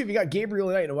 Points you're going to if you got Gabriel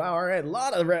Knight. Wow, all right.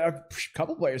 A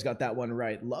couple players got that one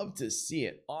right. Love to see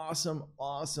it. Awesome,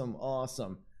 awesome,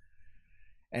 awesome.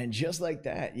 And just like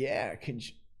that, yeah.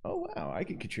 Oh, wow, I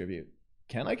can contribute.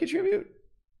 Can I contribute?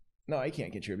 No, I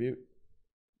can't contribute.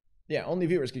 Yeah, only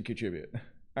viewers can contribute.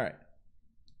 All right.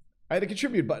 I had a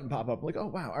contribute button pop up. I'm like, oh,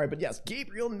 wow. All right, but yes,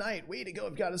 Gabriel Knight. Way to go.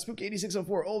 I've got a Spook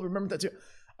 8604. Oh, remember that too.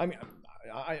 I mean,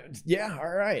 yeah, all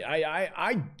right.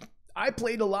 I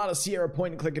played a lot of Sierra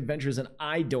point-and-click adventures, and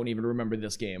I don't even remember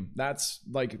this game. That's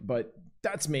like, but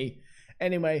that's me.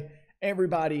 Anyway,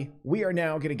 everybody, we are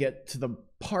now going to get to the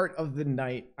part of the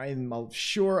night I'm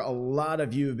sure a lot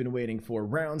of you have been waiting for.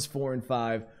 Rounds 4 and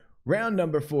 5. Round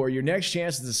number 4, your next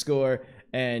chance to score.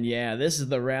 And yeah, this is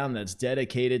the round that's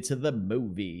dedicated to the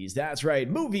movies. That's right,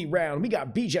 movie round. We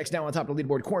got BJX now on top of the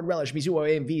leaderboard. Corn Relish, Mizuo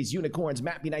AMVs, Unicorns,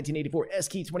 Mappy 1984,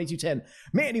 SKey 2210,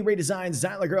 Mandy Ray Designs,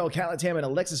 Zyla Girl, Calatam, and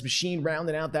Alexis Machine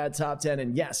rounding out that top 10.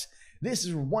 And yes, this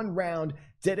is one round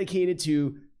dedicated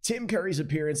to Tim Curry's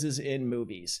appearances in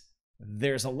movies.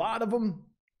 There's a lot of them,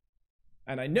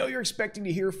 and I know you're expecting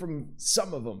to hear from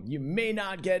some of them. You may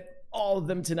not get all of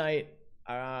them tonight.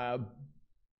 8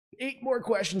 more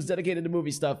questions dedicated to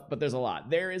movie stuff, but there's a lot.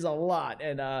 There is a lot,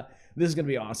 and this is going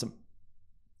to be awesome.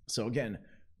 So again,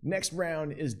 next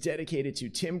round is dedicated to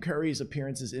Tim Curry's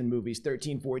appearances in movies.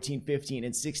 13, 14, 15,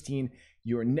 and 16.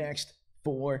 Your next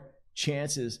 4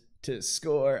 chances to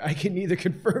score. I can neither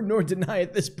confirm nor deny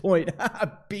at this point.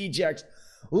 BJX.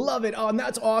 Love it. Oh, and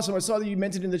that's awesome. I saw that you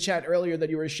mentioned in the chat earlier that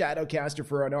you were a Shadowcaster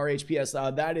for an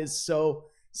RHPS. That is so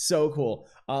cool.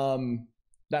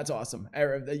 That's awesome.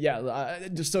 Yeah,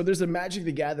 so there's a Magic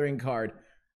the Gathering card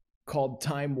called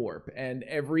Time Warp, and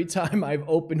every time I've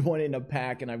opened one in a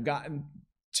pack, and I've gotten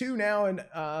 2 now, and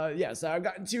so I've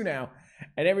gotten 2 now,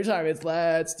 and every time it's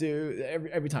let's do,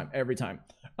 every time.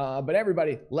 But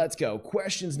everybody, let's go.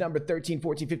 Questions number 13,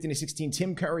 14, 15, and 16,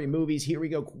 Tim Curry movies. Here we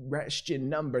go. Question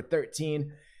number 13.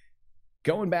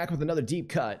 Going back with another deep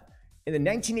cut. In the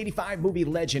 1985 movie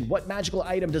Legend, what magical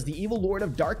item does the evil Lord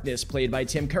of Darkness, played by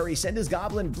Tim Curry, send his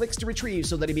goblin Blix to retrieve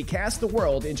so that he may cast the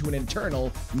world into an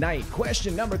eternal night?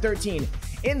 Question number 13.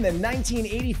 In the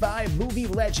 1985 movie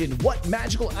Legend, what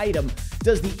magical item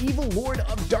does the evil Lord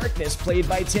of Darkness, played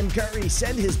by Tim Curry,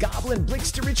 send his goblin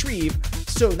Blix to retrieve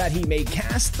so that he may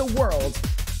cast the world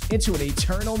into an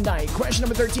eternal night? Question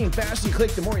number 13. Faster you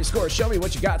click, the more you score. Show me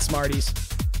what you got, Smarties.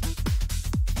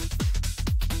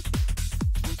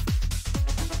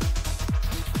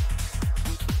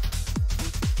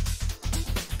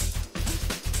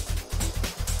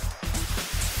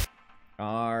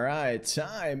 All right,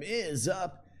 time is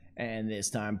up. And this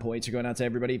time, points are going out to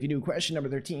everybody. If you knew question number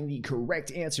 13, the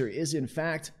correct answer is, in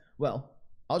fact, well,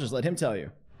 I'll just let him tell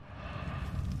you.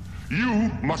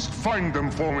 You must find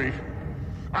them for me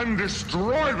and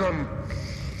destroy them.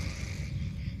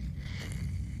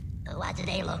 What do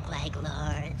they look like,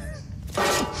 Lord?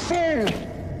 Fool!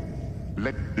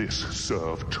 Let this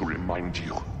serve to remind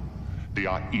you. They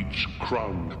are each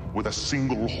crowned with a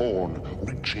single horn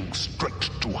reaching straight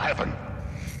to heaven.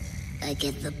 I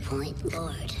get the point,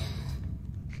 Lord.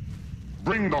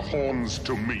 Bring the horns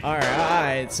to me. All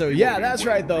right, so yeah, that's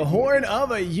right. The horn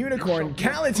of a unicorn.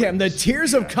 Calatam, the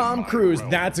tears of Tom Cruise.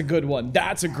 That's a good one.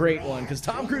 That's a great one, because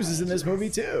Tom Cruise is in this movie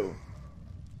too.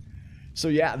 So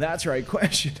yeah, that's right.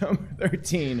 Question number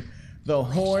 13. The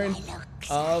horn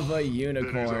of a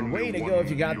unicorn. Way to go if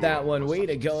you got that one. Way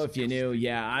to go if you knew.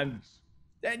 Yeah,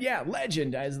 and yeah,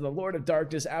 legend as the Lord of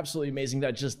Darkness. Absolutely amazing.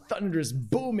 That just thunderous,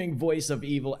 booming voice of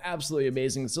evil. Absolutely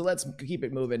amazing. So let's keep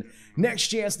it moving. Next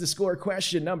chance to score,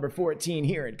 question number 14.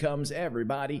 Here it comes,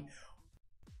 everybody.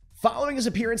 Following his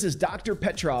appearance as Dr.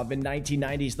 Petrov in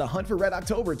 1990's The Hunt for Red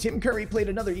October, Tim Curry played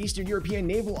another Eastern European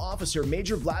naval officer,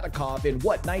 Major Vladikov, in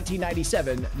what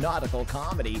 1997 nautical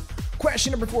comedy? Question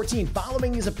number 14.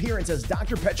 Following his appearance as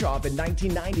Dr. Petrov in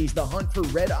 1990's The Hunt for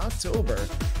Red October,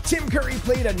 Tim Curry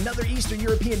played another Eastern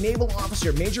European naval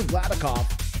officer, Major Vladikov,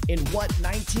 in what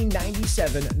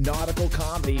 1997 nautical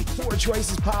comedy? 4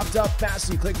 choices popped up.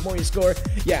 Faster you click, more you score.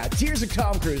 Yeah, Tears of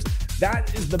Tom Cruise.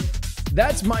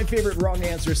 That's my favorite wrong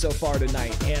answer so far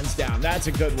tonight, hands down. That's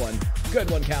a good one. Good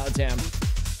one, Calatam.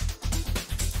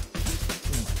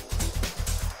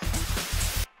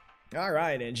 All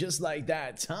right, and just like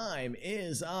that, time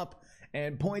is up,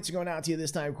 and points are going out to you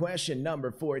this time. Question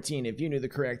number 14. If you knew the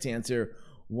correct answer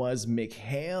was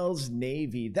McHale's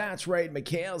Navy. That's right,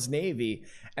 McHale's Navy.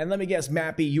 And let me guess,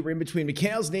 Mappy, you were in between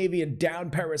McHale's Navy and Down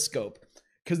Periscope,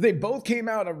 because they both came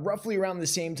out at roughly around the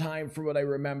same time from what I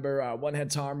remember. One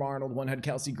had Tom Arnold, one had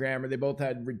Kelsey Grammer. They both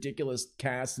had ridiculous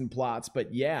casts and plots.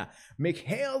 But yeah,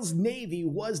 McHale's Navy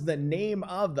was the name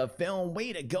of the film.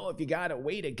 Way to go if you got it.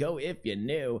 Way to go if you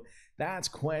knew. That's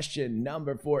question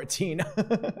number 14.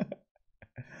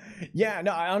 Yeah,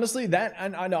 no, honestly,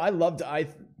 I know I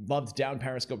loved Down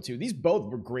Periscope too. These both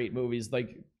were great movies.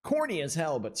 Like, corny as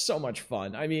hell, but so much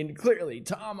fun. I mean, clearly,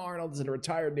 Tom Arnold is a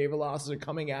retired naval officer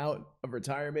coming out of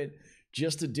retirement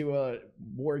just to do a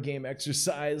war game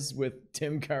exercise with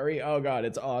Tim Curry. Oh, God,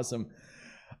 it's awesome.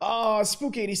 Oh,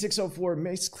 Spook8604,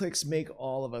 misclicks make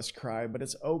all of us cry, but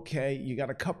it's okay. You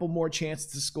got a couple more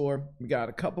chances to score. We got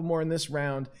a couple more in this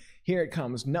round. Here it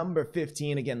comes, number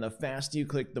 15. Again, the faster you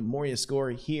click, the more you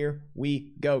score. Here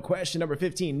we go. Question number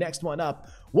 15, next one up.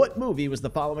 What movie was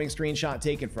the following screenshot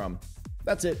taken from?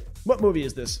 That's it. What movie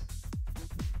is this?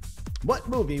 What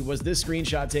movie was this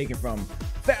screenshot taken from?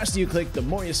 Faster you click, the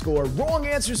more you score. Wrong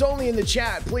answers only in the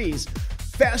chat, please.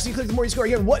 Faster you click, the more you score.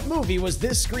 Again, what movie was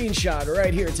this screenshot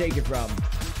right here taken from?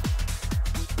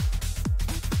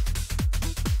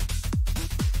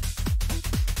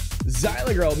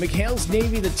 Xylagirl, McHale's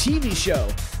Navy, the TV show,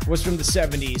 was from the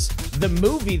 70s. The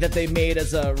movie that they made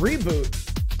as a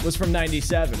reboot was from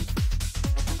 97.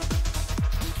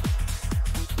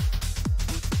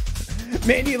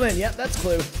 Mandy Lynn, yep, that's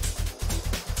Clue.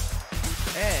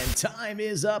 And time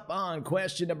is up on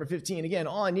question number 15. Again,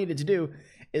 all I needed to do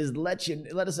is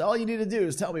all you need to do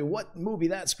is tell me what movie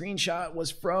that screenshot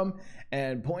was from,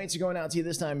 and points are going out to you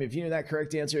this time. If you knew that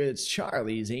correct answer, it's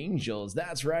Charlie's Angels.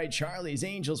 That's right, Charlie's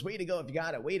Angels. Way to go if you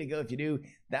got it. Way to go if you do.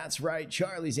 That's right,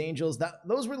 Charlie's Angels.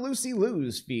 Those were Lucy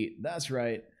Liu's feet. That's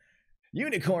right.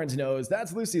 Unicorn's nose.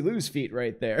 That's Lucy Liu's feet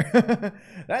right there.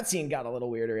 That scene got a little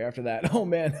weirder after that. Oh,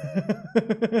 man.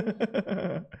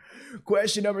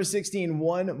 Question number 16.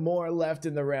 One more left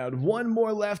in the round. One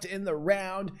more left in the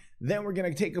round. Then we're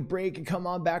going to take a break and come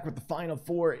on back with the final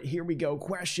 4. Here we go.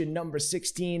 Question number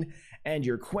 16. And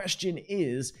your question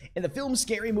is, in the film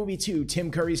Scary Movie 2,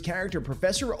 Tim Curry's character,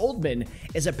 Professor Oldman,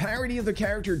 is a parody of the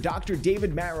character Dr.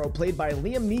 David Marrow, played by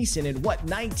Liam Neeson in what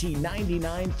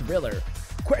 1999 thriller?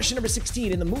 Question number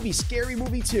 16. In the movie Scary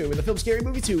Movie 2, in the film Scary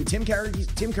Movie 2, Tim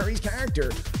Curry's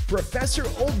character, Professor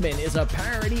Oldman, is a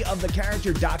parody of the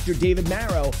character Dr. David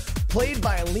Marrow, played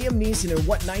by Liam Neeson in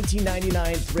what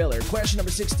 1999 thriller? Question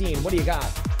number 16. What do you got?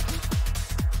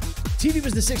 TV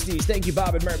was the 60s. Thank you,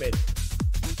 Bob and Mermaid.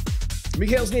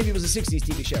 McHale's Navy was a 60s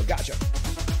TV show. Gotcha.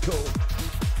 Cool.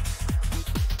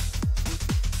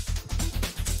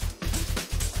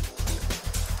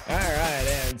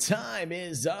 And time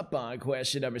is up on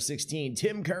question number 16.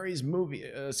 Tim Curry's movie,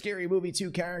 Scary Movie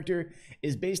 2 character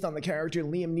is based on the character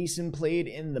Liam Neeson played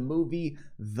in the movie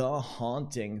The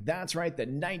Haunting. That's right, the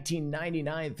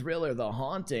 1999 thriller The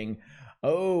Haunting.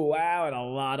 Oh, wow, and a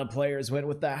lot of players went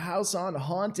with The House on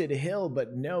Haunted Hill,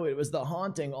 but no, it was The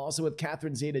Haunting, also with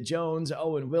Catherine Zeta-Jones,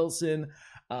 Owen Wilson,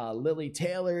 Lily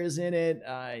Taylor is in it.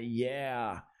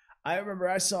 Yeah. I remember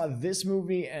I saw this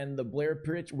movie and the Blair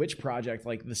Witch Project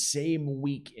like the same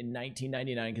week in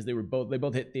 1999 because they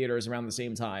both hit theaters around the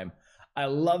same time. I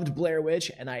loved Blair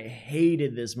Witch and I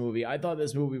hated this movie. I thought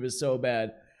this movie was so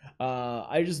bad.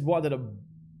 I just wanted to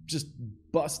just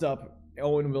bust up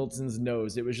Owen Wilson's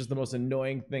nose. It was just the most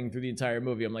annoying thing through the entire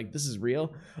movie. I'm like, this is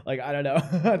real? Like, I don't know.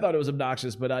 I thought it was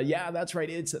obnoxious, but yeah, that's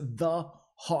right. It's The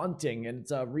Haunting, and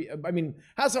it's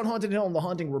House on Haunted Hill and The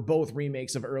Haunting were both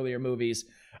remakes of earlier movies.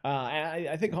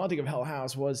 I think Haunting of Hell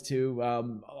House was too.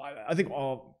 I think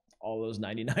all those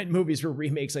 99 movies were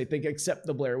remakes, I think, except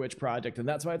the Blair Witch Project, and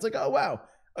that's why it's like, oh wow,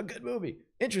 a good movie,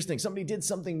 interesting. Somebody did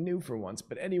something new for once.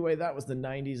 But anyway, that was the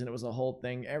 90s, and it was a whole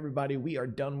thing. Everybody, we are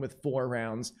done with 4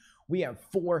 rounds. We have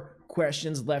 4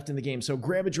 questions left in the game, so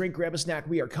grab a drink, grab a snack.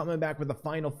 We are coming back with the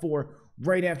final 4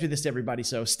 right after this, everybody.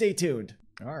 So stay tuned.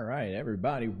 All right,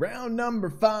 everybody, round number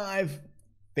 5.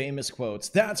 Famous quotes.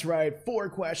 That's right, 4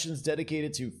 questions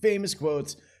dedicated to famous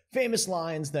quotes, famous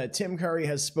lines that Tim Curry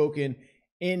has spoken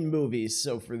in movies.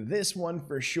 So for this one,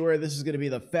 for sure, this is going to be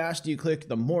the faster you click,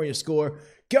 the more you score.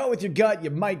 Go with your gut.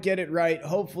 You might get it right.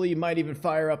 Hopefully, you might even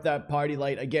fire up that party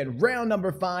light. Again, round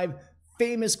number 5,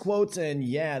 famous quotes. And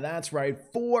yeah, that's right,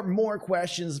 4 more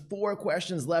questions. 4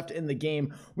 questions left in the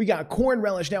game. We got Corn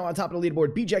Relish now on top of the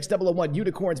leaderboard. BJX001,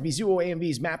 Unicorns, Mizuo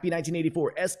AMVs, Mappy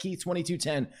 1984, S Keith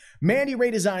 2210, Mandy Ray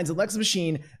Designs, Alexa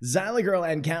Machine, Zyla Girl,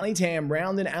 and Callie Tam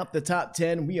rounding out the top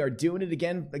 10. We are doing it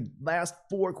again. The last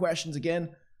 4 questions again.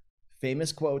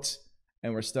 Famous quotes.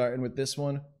 And we're starting with this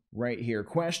one right here.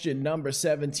 Question number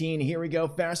 17. Here we go.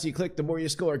 Faster you click, the more you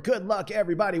score. Good luck,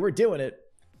 everybody. We're doing it.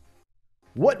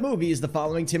 What movie is the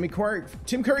following Tim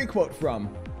Curry quote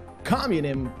from?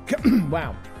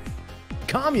 Wow.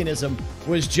 Communism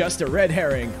was just a red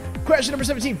herring. Question number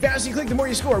 17. Faster you click, the more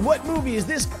you score. What movie is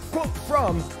this quote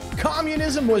from?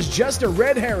 Communism was just a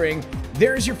red herring.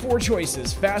 There's your 4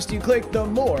 choices. Faster you click, the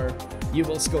more you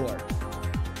will score.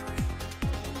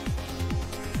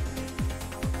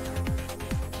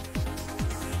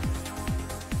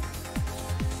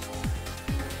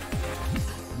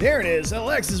 There it is,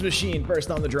 Alexa's Machine, first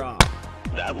on the draw.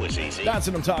 That was easy. That's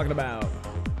what I'm talking about.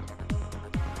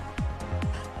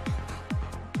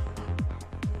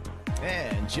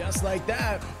 And just like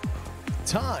that,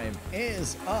 time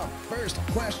is up. First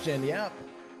question, yep.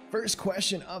 First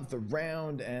question of the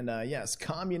round. And yes,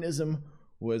 communism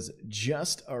was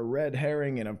just a red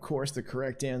herring. And of course, the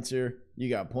correct answer,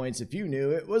 you got points if you knew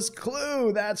it, was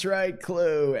Clue. That's right,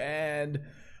 Clue. And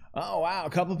oh, wow. A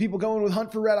couple people going with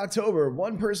Hunt for Red October.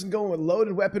 One person going with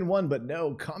Loaded Weapon 1, but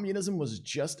no, communism was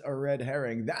just a red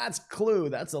herring. That's Clue.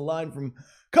 That's a line from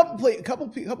a couple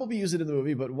people use it in the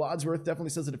movie, but Wadsworth definitely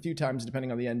says it a few times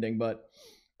depending on the ending. But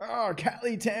oh,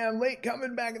 Callie Tam, late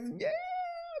coming back. Yeah,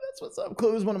 that's what's up.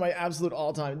 Clue is one of my absolute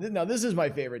all-time. Now, this is my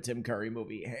favorite Tim Curry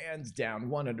movie, hands down,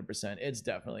 100%. It's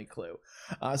definitely Clue.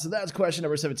 So that's question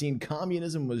number 17.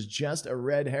 Communism was just a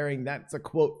red herring. That's a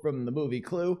quote from the movie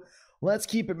Clue. Let's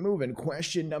keep it moving.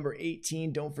 Question number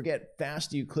 18. Don't forget,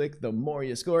 faster you click, the more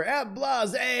you score.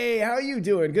 Blas, hey, how you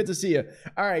doing? Good to see you.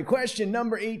 All right, question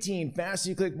number 18. Faster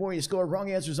you click, more you score.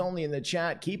 Wrong answers only in the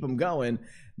chat. Keep them going.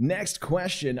 Next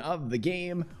question of the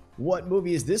game. What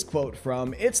movie is this quote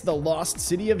from? It's the Lost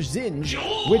City of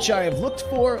Zinj, which I have looked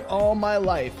for all my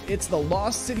life. It's the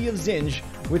Lost City of Zinj,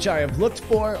 which I have looked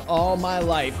for all my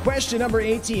life. Question number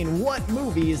 18. What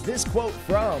movie is this quote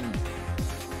from?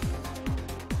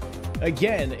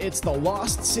 Again, it's the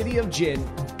Lost City of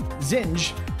Zinj,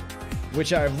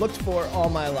 which I have looked for all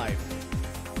my life.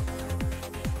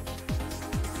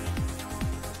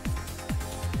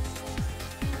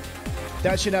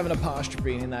 That should have an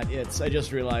apostrophe in that it's. I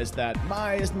just realized that.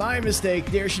 My mistake.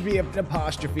 There should be an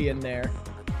apostrophe in there.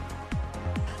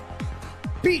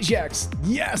 PJX.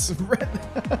 Yes.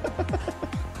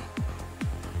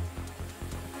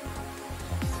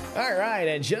 All right,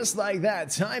 and just like that,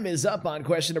 time is up on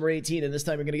question number 18, and this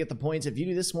time you're going to get the points. If you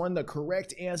do this one, the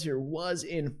correct answer was,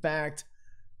 in fact,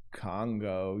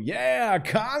 Congo. Yeah,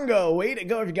 Congo. Way to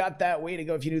go if you got that. Way to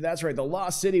go if you knew. That's right, the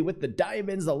Lost City with the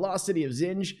diamonds, the Lost City of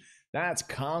Zinj. That's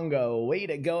Congo. Way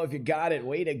to go if you got it.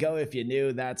 Way to go if you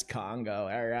knew. That's Congo.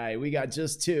 All right, we got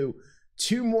just two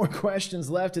more questions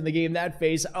left in the game. That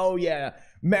face, oh yeah,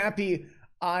 Mappy,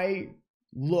 I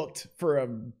looked for a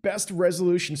best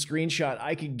resolution screenshot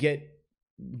I could get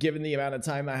given the amount of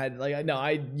time I had. Like, no,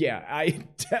 I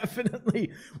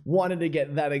definitely wanted to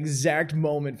get that exact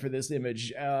moment for this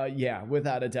image. Yeah,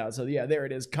 without a doubt. So yeah, there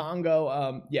it is.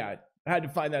 Congo. Yeah, I had to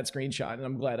find that screenshot, and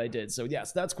I'm glad I did. So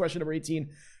yes, that's question number 18.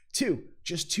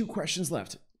 Just two questions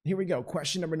left. Here we go.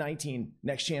 Question number 19.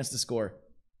 Next chance to score.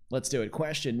 Let's do it.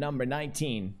 Question number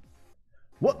 19.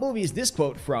 What movie is this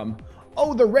quote from?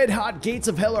 Oh, the red hot gates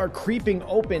of hell are creeping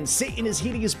open. Satan is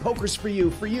heating his pokers for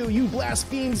you, you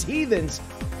blasphemes heathens.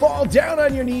 Fall down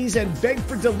on your knees and beg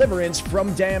for deliverance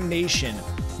from damnation.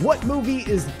 What movie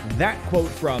is that quote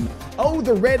from? Oh,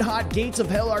 the red hot gates of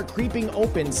hell are creeping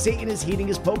open. Satan is heating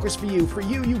his pokers for you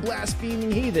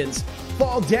blaspheming heathens.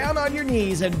 Fall down on your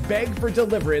knees and beg for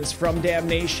deliverance from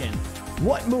damnation.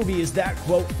 What movie is that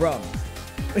quote from?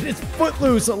 It is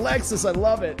Footloose, Alexis. I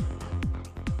love it.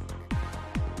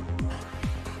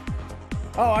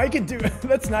 Oh, I could do.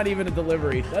 That's not even a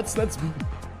delivery.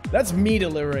 That's me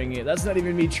delivering it. That's not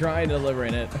even me trying to deliver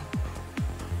it.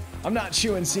 I'm not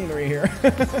chewing scenery here.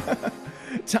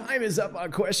 Time is up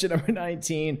on question number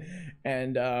 19,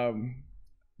 and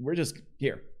we're just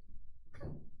here.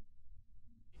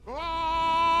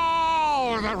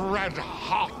 Oh, the red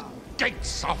hot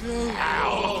gates of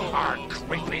hell are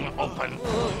creeping open.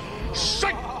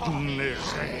 Satan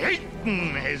is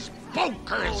heating his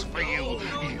pokers for you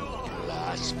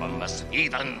blasphemous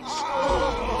heathens.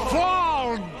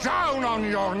 Fall down on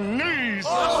your knees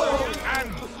and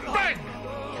beg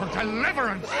for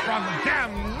deliverance from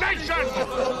damnation.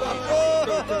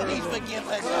 Please forgive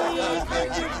us.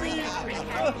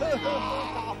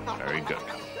 Very good.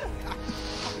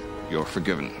 You're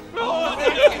forgiven. Now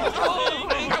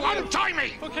untie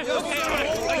me!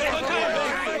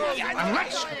 And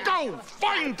let's go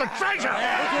find the treasure!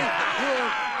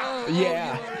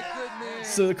 Yeah.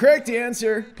 So the correct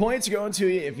answer, points are going to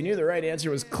you. If you knew the right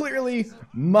answer, was clearly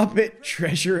Muppet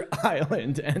Treasure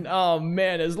Island. And oh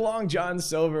man, as Long John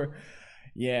Silver,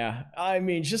 yeah, I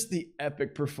mean, just the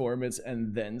epic performance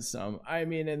and then some. I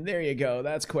mean, and there you go.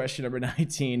 That's question number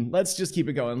 19. Let's just keep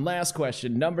it going. Last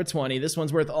question, number 20. This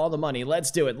one's worth all the money.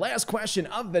 Let's do it. Last question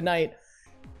of the night.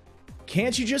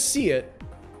 Can't you just see it?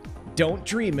 Don't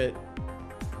dream it.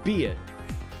 Be it.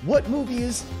 What movie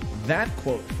is that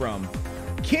quote from?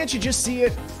 Can't you just see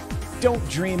it? Don't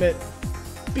dream it.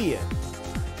 Be it.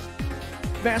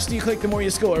 Faster you click, the more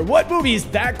you score. What movie is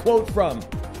that quote from?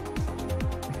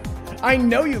 I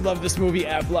know you love this movie,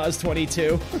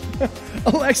 Ablaze22.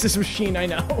 Alexis Machine, I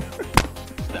know.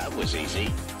 That was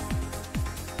easy.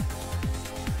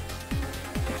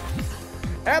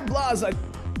 Ablaze,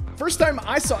 first time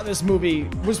I saw this movie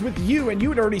was with you, and you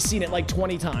had already seen it like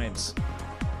 20 times.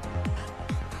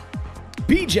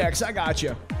 B-Jax, I got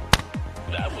you.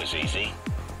 That was easy.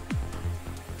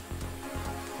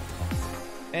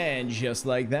 And just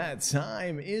like that,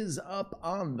 time is up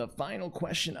on the final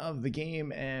question of the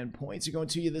game, and points are going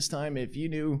to you this time. If you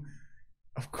knew,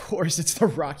 of course, it's the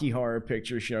Rocky Horror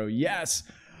Picture Show. Yes.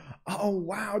 Oh,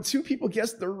 wow. 2 people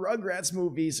guessed the Rugrats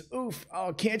movies. Oof.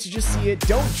 Oh, can't you just see it?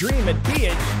 Don't dream it. Be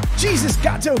it. Jesus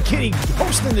Gato Kitty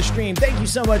hosting the stream. Thank you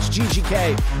so much,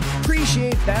 GGK.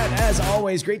 Appreciate that as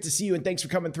always. Great to see you, and thanks for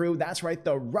coming through. That's right,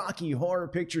 the Rocky Horror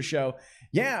Picture Show.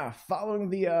 Yeah, following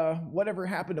the whatever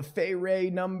happened to Fay Ray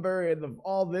number and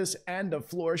all this and the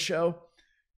floor show.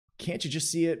 Can't you just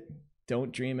see it?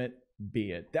 Don't dream it.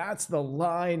 Be it. That's the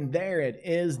line. There it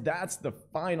is. That's the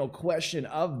final question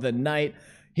of the night.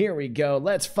 Here we go.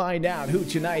 Let's find out who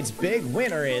tonight's big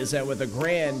winner is, and with a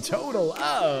grand total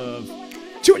of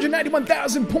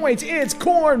 291,000 points, it's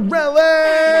Corn Relish!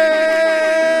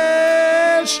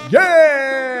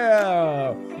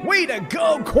 Yeah! Way to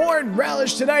go, Corn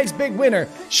Relish, tonight's big winner.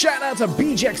 Shout out to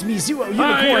BJX Mizuo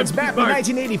Unicorns, Map in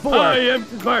 1984. I am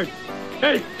smart.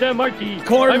 SMRT.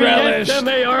 Corn Relish.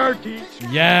 SMART.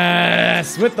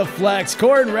 Yes, with the flex.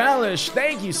 Corn Relish,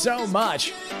 thank you so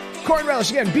much. Corn Relish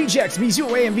again, BJX,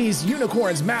 Mizuo AMVs,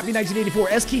 Unicorns, Mappy 1984,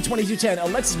 SK2210,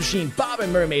 Alexis Machine, Bob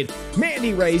and Mermaid,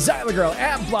 Mandy Ray, Zyla Girl,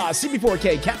 Ablaze,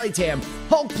 CB4K, Cali Tam,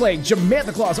 Hulk Plague,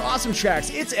 Jamantha Claus, Awesome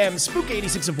Tracks, It's M,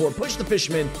 Spook8604, Push the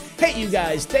Fisherman. Hey you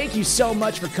guys, thank you so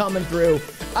much for coming through.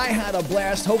 I had a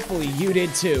blast, hopefully you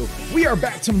did too. We are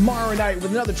back tomorrow night with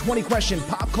another 20-question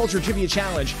pop culture trivia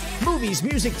challenge. Movies,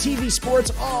 music, TV,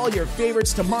 sports, all your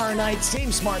favorites tomorrow night.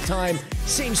 Same smart time,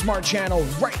 same smart channel,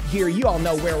 right here. You all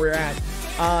know where we're at.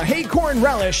 Hey Corn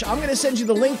Relish, I'm gonna send you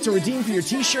the link to redeem for your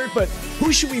t-shirt, but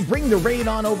who should we bring the raid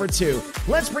on over to?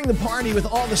 Let's bring the party with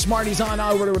all the smarties on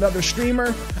over to another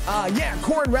streamer. Yeah,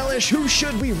 Corn Relish, who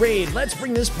should we raid? Let's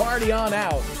bring this party on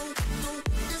out.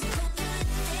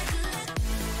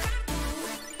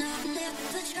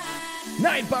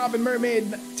 Night, Bob and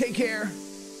Mermaid. Take care.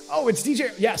 Oh, it's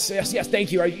DJ. Yes.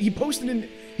 Thank you. He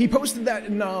posted that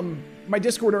in my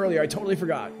Discord earlier. I totally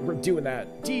forgot. We're doing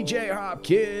that. DJ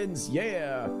Hopkins.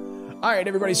 Yeah. All right,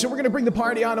 everybody. So we're going to bring the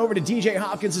party on over to DJ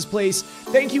Hopkins' place.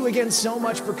 Thank you again so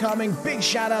much for coming. Big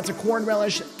shout out to Corn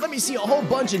Relish. Let me see a whole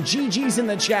bunch of GGs in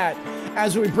the chat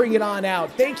as we bring it on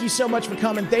out. Thank you so much for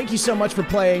coming. Thank you so much for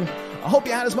playing. I hope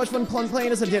you had as much fun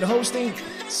playing as I did hosting.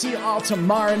 See you all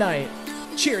tomorrow night.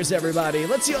 Cheers, everybody.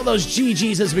 Let's see all those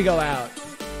GGs as we go out.